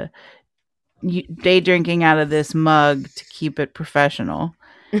day drinking out of this mug to keep it professional.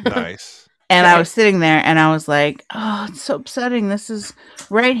 Nice. And I was sitting there and I was like, oh, it's so upsetting. This is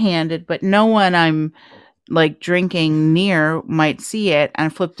right-handed, but no one I'm like drinking near might see it. And I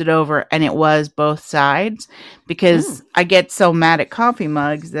flipped it over and it was both sides because I get so mad at coffee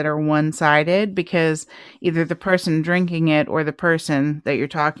mugs that are one-sided because either the person drinking it or the person that you're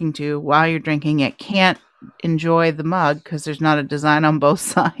talking to while you're drinking it can't enjoy the mug because there's not a design on both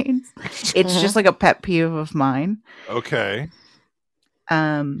sides. It's just like a pet peeve of mine. Okay.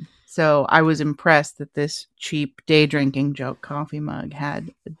 So I was impressed that this cheap day drinking joke coffee mug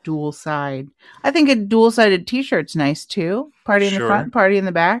had a dual side. I think a dual sided t-shirt's nice too. Party in the front, party in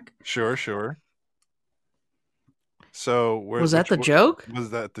the back. Sure. So was that the joke? Was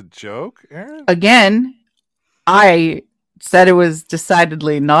that the joke, Aaron? Again, I said it was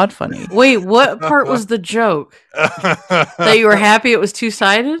decidedly not funny. Wait, what part was the joke? That you were happy it was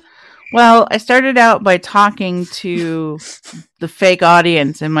two-sided? Well, I started out by talking to the fake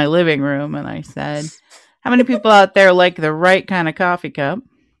audience in my living room, and I said, how many people out there like the right kind of coffee cup?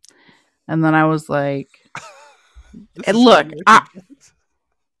 And then I was like, and look,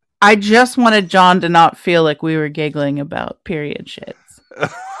 I just wanted John to not feel like we were giggling about period shits.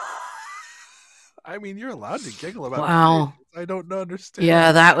 I mean, you're allowed to giggle about wow. Periods. I don't understand.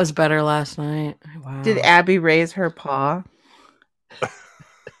 Yeah, that was better last night. Wow. Did Abby raise her paw?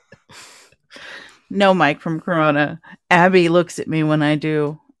 No, Mike from Corona. Abby looks at me when I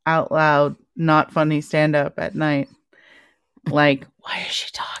do out loud, not funny stand up at night. Like, why is she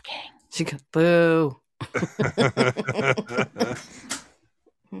talking? She goes, boo.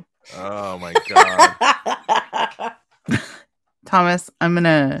 Oh my God. Thomas, I'm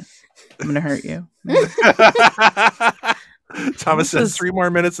gonna hurt you. Thomas says 3 more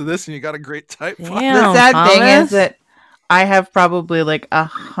minutes of this and you got a great type. The sad thing is that I have probably like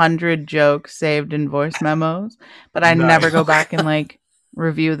 100 jokes saved in voice memos, but I never go back and like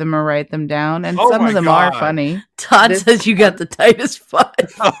review them or write them down, and Oh some my of them God. are funny. Todd says you got the tightest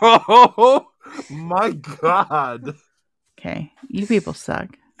butt. Oh my God. Okay, you people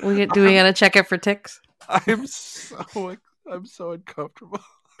suck. Do we gotta check it for ticks? I'm so uncomfortable.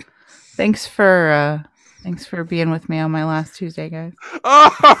 Thanks for being with me on my last Tuesday, guys.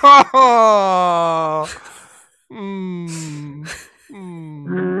 Oh. Come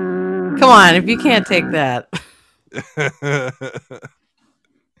on, if you can't take that.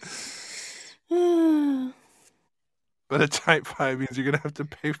 But a type 5 means you're gonna have to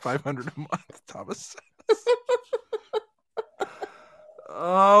pay $500 a month, Thomas says.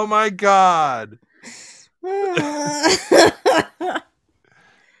 Oh my God. You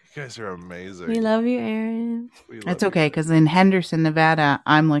guys are amazing. We love you, Aaron. That's okay, because in Henderson, Nevada,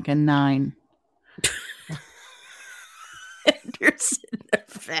 I'm like a 9. Henderson,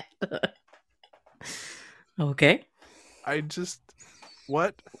 Nevada. Okay.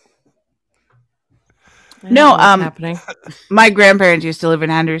 What? No, happening. My grandparents used to live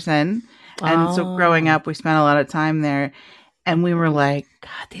in Henderson, and so growing up, we spent a lot of time there, and we were like,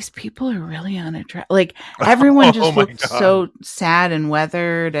 God, these people are really unattractive. Like, everyone just looked so sad and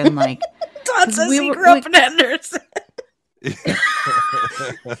weathered, and like... Todd says he grew up in Henderson.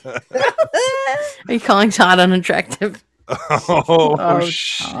 Are you calling Todd unattractive? Oh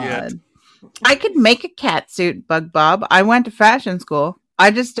shit. Todd. I could make a cat suit, Bug Bob. I went to fashion school.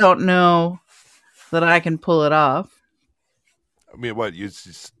 I just don't know that I can pull it off. I mean, what you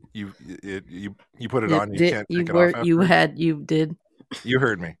put it on? You can't take it off. You did. You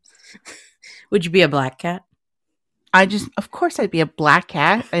heard me. Would you be a black cat? Of course, I'd be a black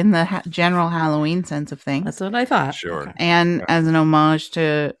cat in the general Halloween sense of things. That's what I thought. Sure. And as an homage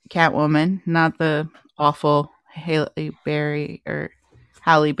to Catwoman, not the awful Halle Berry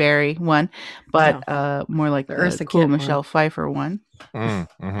one, but more like the cool Michelle Pfeiffer one. The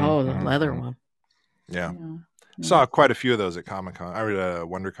leather one. Yeah. Saw quite a few of those at Comic-Con. I read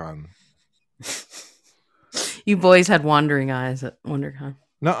WonderCon. You boys had wandering eyes at WonderCon.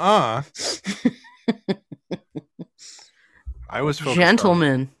 Nuh-uh. I was focused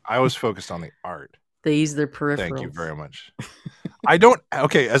Gentlemen. I was focused on the art. They use their peripherals. Thank you very much. I don't.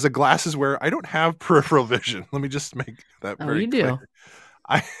 Okay, as a glasses wearer, I don't have peripheral vision. Let me just make that very clear.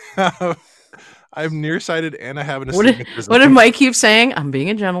 Do. I'm nearsighted and I have an astigmatism. What did Mike keep saying? I'm being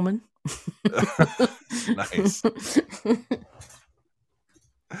a gentleman. Nice.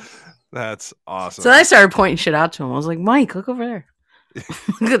 That's awesome. So I started pointing shit out to him. I was like, Mike, look over there.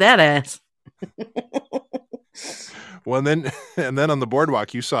 Look at that ass. Well, and then on the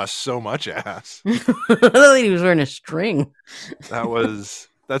boardwalk, you saw so much ass. The lady was wearing a string.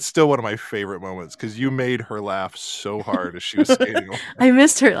 That's still one of my favorite moments because you made her laugh so hard as she was skating away. I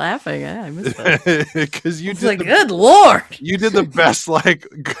missed her laughing. Yeah, I missed her. Because you did good Lord. You did the best, it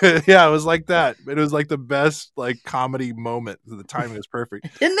was like that. It was like the best, comedy moment. The timing was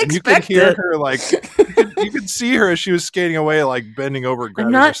perfect. Didn't and expect you could hear her, you could see her as she was skating away, bending over.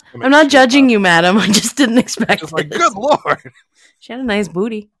 I'm not judging you, madam. I just didn't expect it. Good Lord. She had a nice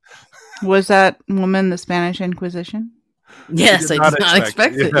booty. Was that woman the Spanish Inquisition? Yes, I did not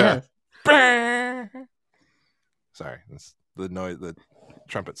expect it. Yeah. Yes. Sorry, that's the noise, the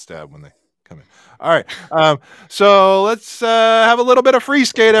trumpet stab when they come in. All right, so let's have a little bit of free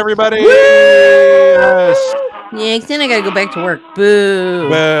skate, everybody. Yes. Yeah, then I gotta go back to work. Boo.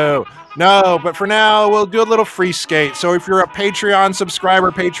 Boo. No, but for now, we'll do a little free skate. So if you're a Patreon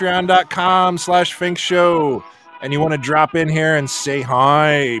subscriber, patreon.com/FINK show, and you want to drop in here and say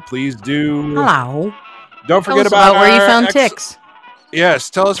hi, please do. Hello. Don't forget about where you found ticks.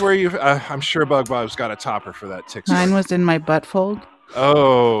 Yes, tell us where you. I'm sure Bug Bob's got a topper for that tick. Mine was in my butt fold.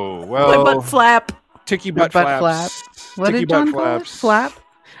 Oh well. My butt flap. Ticky butt flaps. What did John call it? Flap?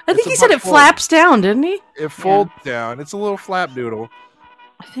 I think he said it flaps down, didn't he? It folds down. It's a little flap doodle.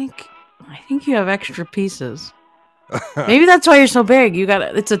 I think you have extra pieces. Maybe that's why you're so big.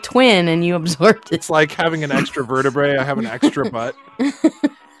 It's a twin and you absorbed it. It's like having an extra vertebrae. I have an extra butt.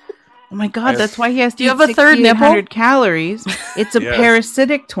 Oh my God, that's why he has to eat 6,800 calories. It's a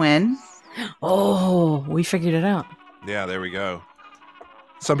parasitic twin. Oh, we figured it out. Yeah, there we go.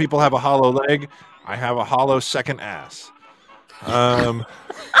 Some people have a hollow leg. I have a hollow second ass.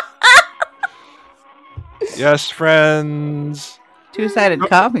 Yes, friends. Two-sided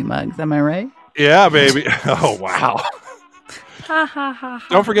coffee mugs, am I right? Yeah, baby. Oh, wow.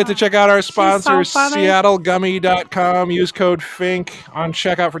 Don't forget to check out our sponsor, SeattleGummy.com. Use code FINK on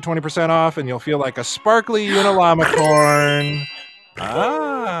checkout for 20% off, and you'll feel like a sparkly Unilamacorn.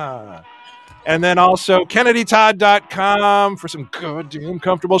 And then also KennedyTodd.com for some goddamn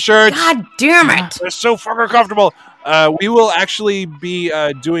comfortable shirts. God damn it. They're so fucking comfortable. We will actually be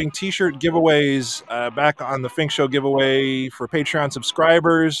doing T-shirt giveaways back on the Fink Show giveaway for Patreon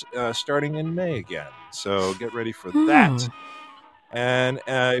subscribers starting in May again. So get ready for that. And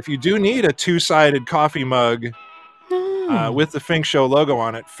if you do need a two-sided coffee mug with the Fink Show logo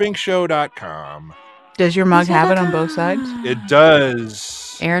on it, finkshow.com. Does your mug have it on both sides? It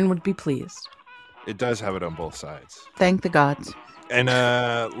does. Aaron would be pleased. It does have it on both sides. Thank the gods. And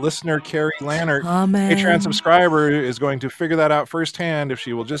listener Carrie Lannert, Amen. Patreon subscriber, is going to figure that out firsthand if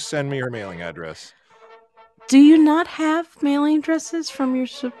she will just send me her mailing address. Do you not have mailing addresses from your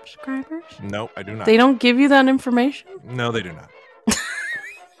subscribers? No, I do not. They don't give you that information? No, they do not.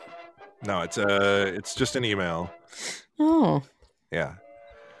 No, it's just an email. Oh. Yeah.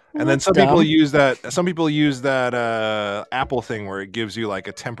 Well, And then that's some people dumb. use that. Some people use that Apple thing where it gives you like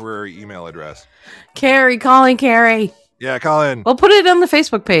a temporary email address. Carrie, calling Carrie. Yeah, Colin. We'll put it on the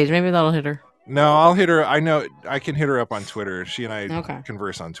Facebook page. Maybe that'll hit her. No, I'll hit her. I know I can hit her up on Twitter. She and I Okay.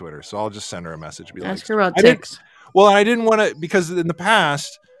 converse on Twitter, so I'll just send her a message. Be Ask like, her about I didn't- ticks. Well, I didn't want to because in the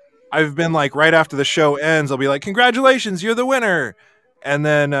past I've been like right after the show ends, I'll be like, "Congratulations, you're the winner," and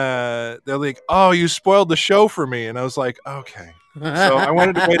then they're like, "Oh, you spoiled the show for me," and I was like, "Okay." So I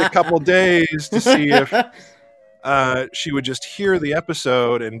wanted to wait a couple days to see if she would just hear the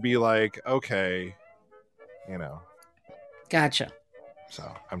episode and be like, "Okay," you know. Gotcha. So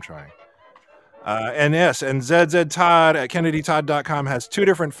I'm trying. And yes, and ZZ Todd at KennedyTodd.com has 2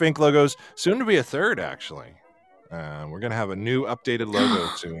 different Fink logos, soon to be a third, actually. We're going to have a new updated logo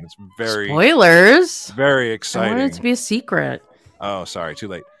soon. It's very, Spoilers. very I exciting. wanted it to be a secret. Oh, sorry, too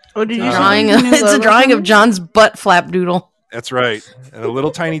late. Oh, did you Drawing. see the new It's a logo drawing of coming? John's butt flap doodle. That's right. And a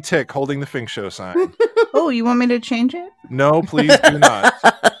little tiny tick holding the Fink Show sign. Oh, you want me to change it? No, please do not.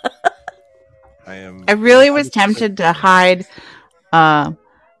 I really was tempted to hide a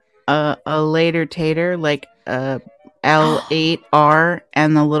later tater, like L8R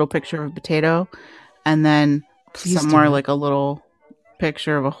and the little picture of a potato, and then Please somewhere do. like a little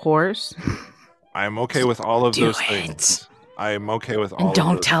picture of a horse. I'm okay with all of Do those it. things. I am okay with all And of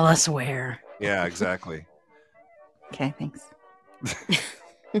don't those. tell us where. Yeah, exactly. Okay, thanks.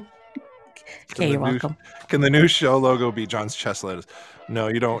 Okay, you're welcome. Can the new show logo be John's chest letters? No,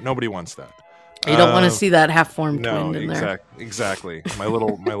 you don't. Nobody wants that. You don't want to see that half-formed No, twin in there. exactly. My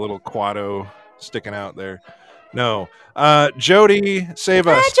little quado sticking out there. No. Jody, save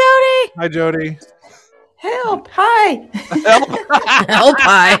us. Hi, Hi, Jody. Help! Hi! Jody. Help,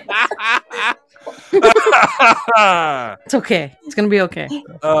 hi. It's okay. It's gonna be okay.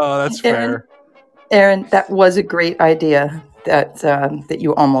 Oh, that's fair. Aaron, that was a great idea that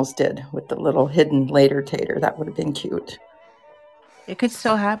you almost did with the little hidden later tater. That would have been cute. It could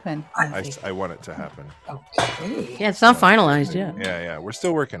still happen. I want it to happen. Okay. Yeah, it's not finalized yet. Yeah. We're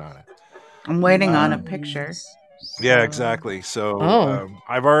still working on it. I'm waiting on a picture. Yeah, exactly. So Oh.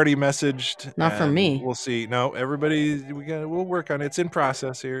 I've already messaged. Not for and me. We'll see. No, everybody. We'll work on it. It's in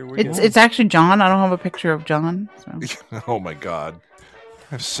process here. It's actually John. I don't have a picture of John. So. Oh my God.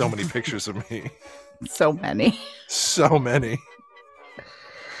 I have so many pictures of me. So many. So many.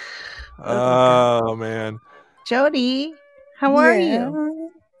 Oh man. Jody, how are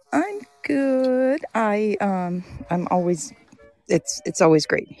you? I'm good. I'm always it's always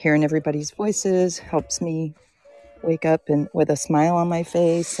great hearing everybody's voices. Helps me wake up and with a smile on my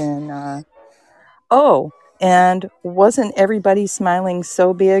face and and wasn't everybody smiling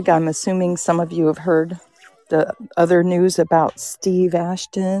so big? I'm assuming some of you have heard the other news about Steve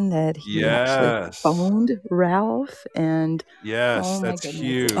Ashton that he actually Yes. phoned Ralph and Yes, Oh, my that's goodness.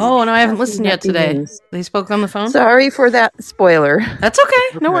 huge. Oh, no, I haven't Happy, listened yet happy today. news. They spoke on the phone? Sorry for that spoiler. That's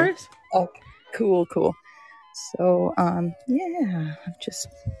okay. No Okay. worries. Cool. So, I'm just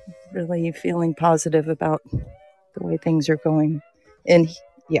really feeling positive about the way things are going. And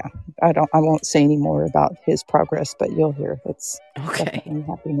I won't say any more about his progress, but you'll hear. It's Okay. definitely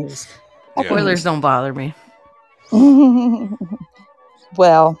happy news. Yeah. Spoilers don't bother me.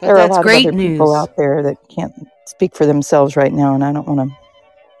 Well, But there are a that's lot of great other people news. out there that can't speak for themselves right now, and I don't want to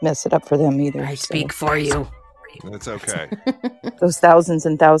mess it up for them either. I so. speak for you. That's okay. Those thousands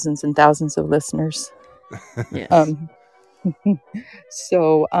and thousands and thousands of listeners. Yes.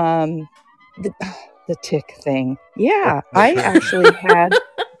 The tick thing. Yeah, I actually had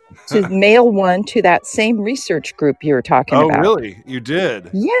to mail one to that same research group you were talking Oh, about. really? You did?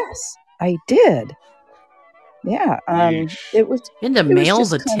 Yes, I did. Yeah, Yeesh. it was. You had to was mail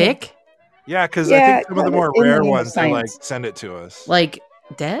just the kind of- tick? Yeah, because I Yeah, think some of the kind more of in the rare name of ones, they're like, science. send it to us. Like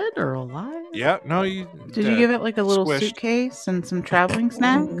dead or alive? Yeah, no, you. Did you give it like a little Squished. suitcase and some traveling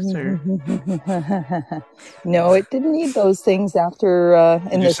snacks? Or No, it didn't need those things after.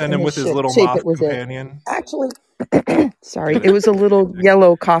 Did you send him with his little shape moth it was in. companion? Actually, Sorry, it was a little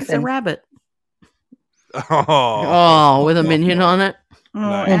yellow It's a coffin. rabbit. Oh, with a minion on it. Oh,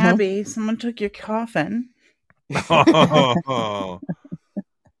 Nice. Abby, someone took your coffin. Oh.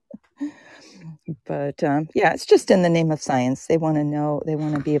 But yeah, it's just in the name of science. They want to know, they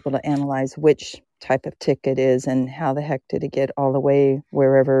want to be able to analyze which type of tick it is and how the heck did it get all the way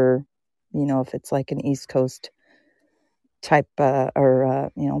wherever, if it's like an East Coast type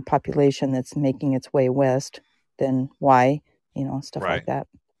or population that's making its way west, then why, stuff Right. like that.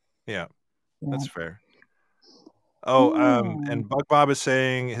 Yeah, Yeah. that's fair. Oh, and Bug Bob is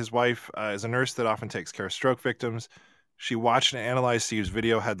saying his wife is a nurse that often takes care of stroke victims. She watched and analyzed Steve's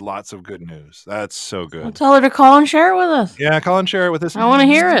video, had lots of good news. That's so I'll good. tell her to call and share it with us. Yeah, call and share it with us. I want to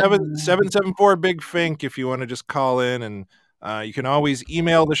hear it. 774 Big Fink if you want to just call in, and you can always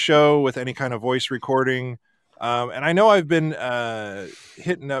email the show with any kind of voice recording. And I know I've been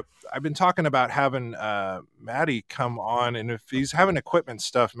I've been talking about having Maddie come on, and if he's having equipment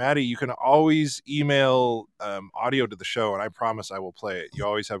stuff, Maddie, you can always email audio to the show, and I promise I will play it. You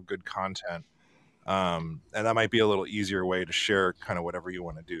always have good content. And that might be a little easier way to share kind of whatever you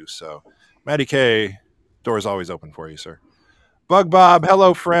want to do. So, Maddie K, door is always open for you, sir. Bug Bob,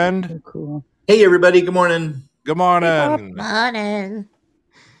 hello, friend. So cool. Hey, everybody. Good morning. Good morning. Morning.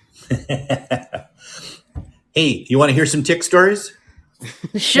 Hey, you want to hear some tick stories?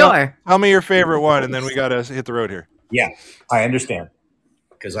 Sure. Tell me your favorite one, and then we got to hit the road here. Yeah, I understand.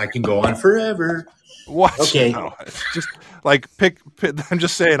 Because I can go on forever. What? Okay. No, just like pick. I'm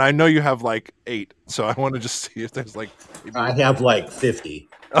just saying. I know you have like 8, so I want to just see if there's like. I have like 50.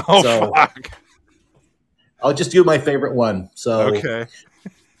 Oh, so fuck. I'll just do my favorite one. So Okay.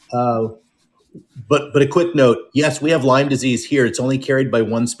 But a quick note. Yes, we have Lyme disease here. It's only carried by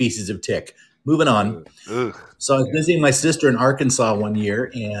one species of tick. Moving on. Ugh. So I was visiting my sister in Arkansas one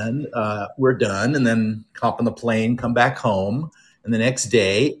year, and we're done, and then hop on the plane, come back home, and the next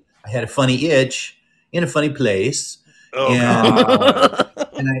day I had a funny itch in a funny place, Oh, and God.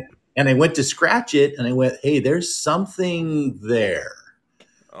 and I went to scratch it, and I went, "Hey, there's something there,"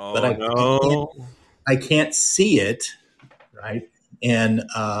 Oh, but no. I can't see it, right? And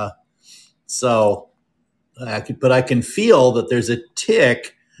but I can feel that there's a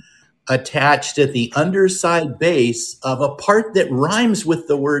tick attached at the underside base of a part that rhymes with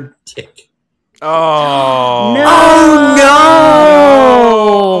the word tick. Oh. No.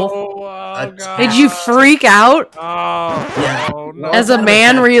 Oh, God. Did you freak out? Oh, Yeah. no. As a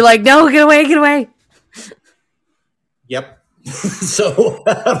man, were you like, no, get away, get away? Yep. So,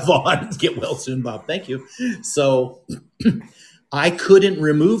 Vaughn, get well soon, Bob. Thank you. So, I couldn't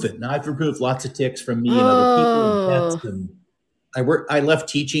remove it. Now, I've removed lots of ticks from me and other people and pets. And I left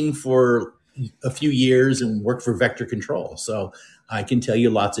teaching for a few years and worked for vector control. So, I can tell you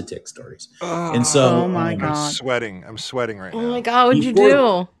lots of tick stories. And so, Oh, my God. I'm sweating right now. Oh my God, what'd you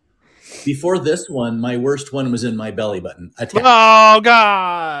do? Before this one, my worst one was in my belly button. Attached. Oh,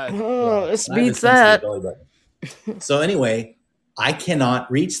 God. Oh, this I have a beats sensitive that. belly button. So anyway, I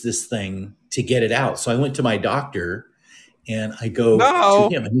cannot reach this thing to get it out. So I went to my doctor, and I go No.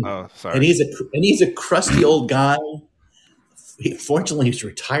 to him, and, Oh, sorry. and he's a crusty old guy. Fortunately, he's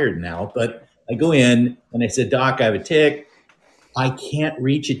retired now. But I go in and I said, "Doc, I have a tick. I can't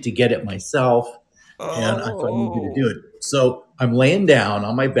reach it to get it myself, and I need you to do it." So I'm laying down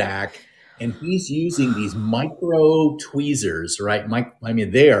on my back, and he's using these micro tweezers, right? I mean,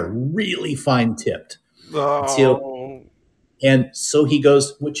 they are really fine tipped. Oh. And so he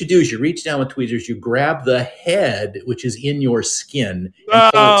goes, what you do is you reach down with tweezers, you grab the head, which is in your skin,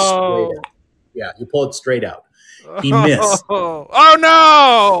 and pull it straight out. Yeah, you pull it straight out. He missed. Oh,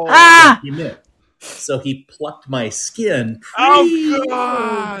 no. Ah! He missed. So he plucked my skin, Oh,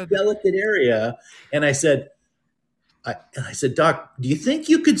 God. delicate area, and I said, "Doc, do you think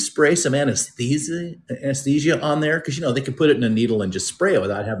you could spray some anesthesia on there? Because they could put it in a needle and just spray it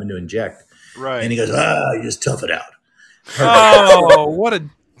without having to inject." Right. And he goes, "You just tough it out." Oh, what a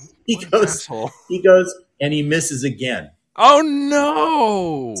asshole. He goes, and he misses again. Oh,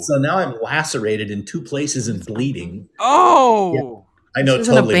 no. So now I'm lacerated in 2 places and bleeding. Oh. Yeah, I know, This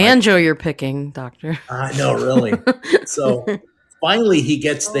isn't totally. a banjo you're picking, doctor. I know, really. So finally, he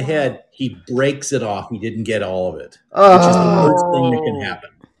gets the head. He breaks it off. He didn't get all of it, which is the worst thing that can happen.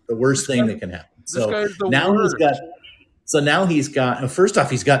 The worst thing that can happen. So guy's the now worst. he's got. First off,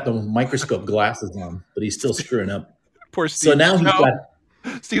 he's got the microscope glasses on, but he's still screwing up. Poor Steve. So now he's got.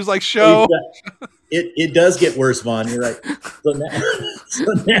 Steve's like, show. It does get worse, Vaughn. You're right. So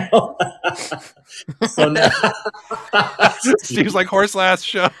now, Steve's like, horse last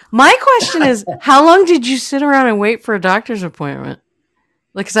show. My question is, how long did you sit around and wait for a doctor's appointment?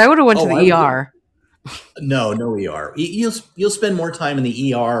 Like, because I would have went to the ER. No ER. You'll spend more time in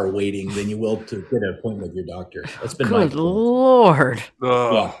the ER waiting than you will to get an appointment with your doctor. That's been my Good Lord.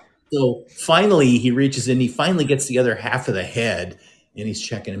 Yeah. So finally, he reaches in. He finally gets the other half of the head, and he's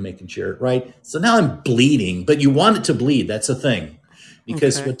checking and making sure. Right. So now I'm bleeding, but you want it to bleed. That's the thing,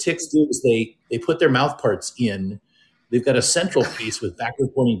 because what ticks do is they put their mouth parts in. They've got a central piece with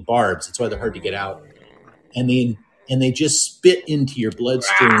backward pointing barbs. That's why they're hard to get out, and they just spit into your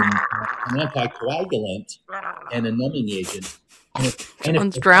bloodstream an anticoagulant and a numbing agent.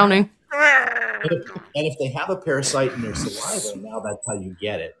 Someone's drowning. And if they have a parasite in their saliva, now that's how you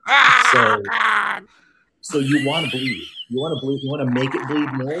get it. So you want to bleed. You want to bleed. You want to make it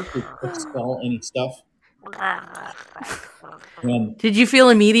bleed more to expel any stuff. And, Did you feel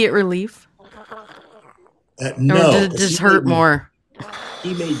immediate relief? No. Or did it just hurt more?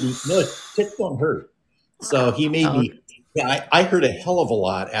 He made me. No, ticks don't hurt. So he made me. Yeah, I hurt a hell of a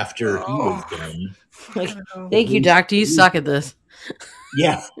lot after he was done. Thank you, doctor. You suck at this.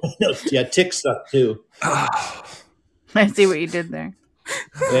 Yeah, ticks suck too. I see what you did there.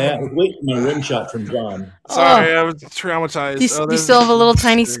 Yeah, I was waiting for my rim shot from John. Sorry, I was traumatized. Do you still have a little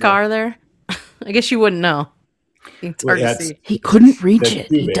tiny scar there? I guess you wouldn't know. It's hard to see. He couldn't reach it.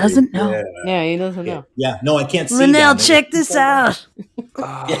 He doesn't know. Yeah, he doesn't know. Yeah, no, I can't see. Linnell, check this out.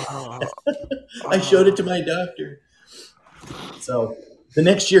 I showed it to my doctor. So the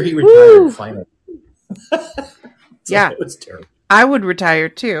next year he retired finally. Yeah, it was terrible. I would retire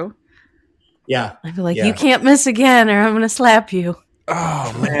too. Yeah, I'd be like, you can't miss again, or I'm gonna slap you.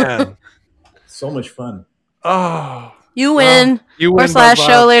 Oh man, so much fun. Oh, you win. You win. Slash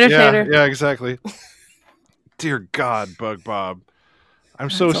show later, yeah, Tater. Yeah, exactly. Dear God, Bug Bob, I'm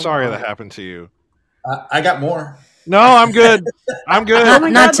so sorry that happened to you. I got more. No, I'm good. I'm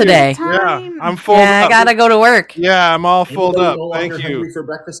good. Not today. Yeah, I'm full. Yeah, I gotta go to work. Yeah, I'm all full up. No Thank longer you. hungry for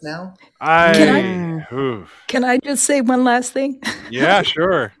breakfast now? Can I just say one last thing? Yeah,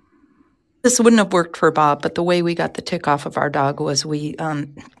 sure. This wouldn't have worked for Bob, but the way we got the tick off of our dog was we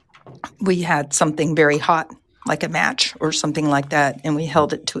had something very hot, like a match or something like that, and we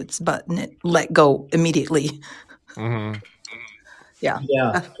held it to its butt, and it let go immediately. Mm-hmm. Yeah.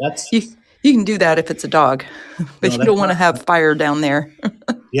 Yeah, that's... You can do that if it's a dog, but you don't want to have fire down there.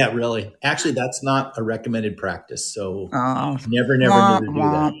 Yeah, really. Actually, that's not a recommended practice. So never need to do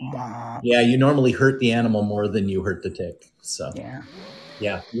that. Yeah, you normally hurt the animal more than you hurt the tick. So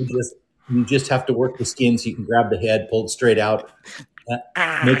yeah, you just have to work the skin so you can grab the head, pull it straight out,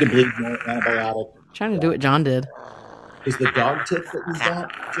 make it bleed more, antibiotic. Trying to do what John did. Is the dog tick that we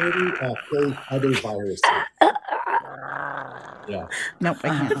got, Jody, carry other viruses? Yeah. Nope, I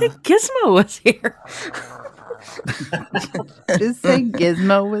can't. I think Gizmo was here. Just say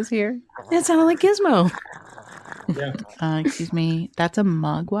Gizmo was here. It sounded like Gizmo. Yeah. Excuse me. That's a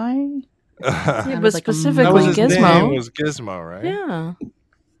Mogwai? Yeah, but specifically that was his Gizmo. Name was Gizmo, right? Yeah.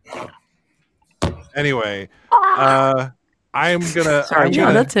 Anyway, I'm gonna. Sorry,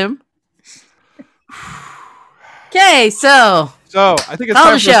 John. That's him. Okay, so I think it's call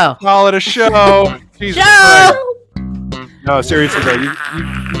time the show. Call it a show. Jesus Christ. No, seriously though,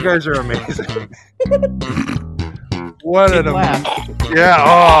 you guys are amazing. What an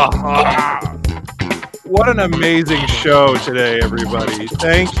what an amazing show today, everybody.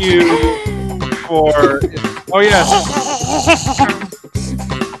 Thank you for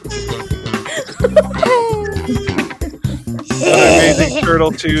amazing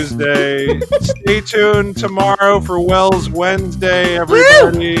Turtle Tuesday. Stay tuned tomorrow for Wells Wednesday,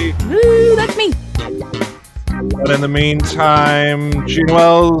 everybody. Woo, that's me. But in the meantime, Gene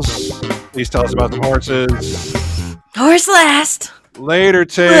Wells, please tell us about the horses. Horse last. Later,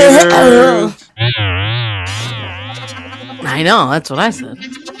 Taters. I know, that's what I said.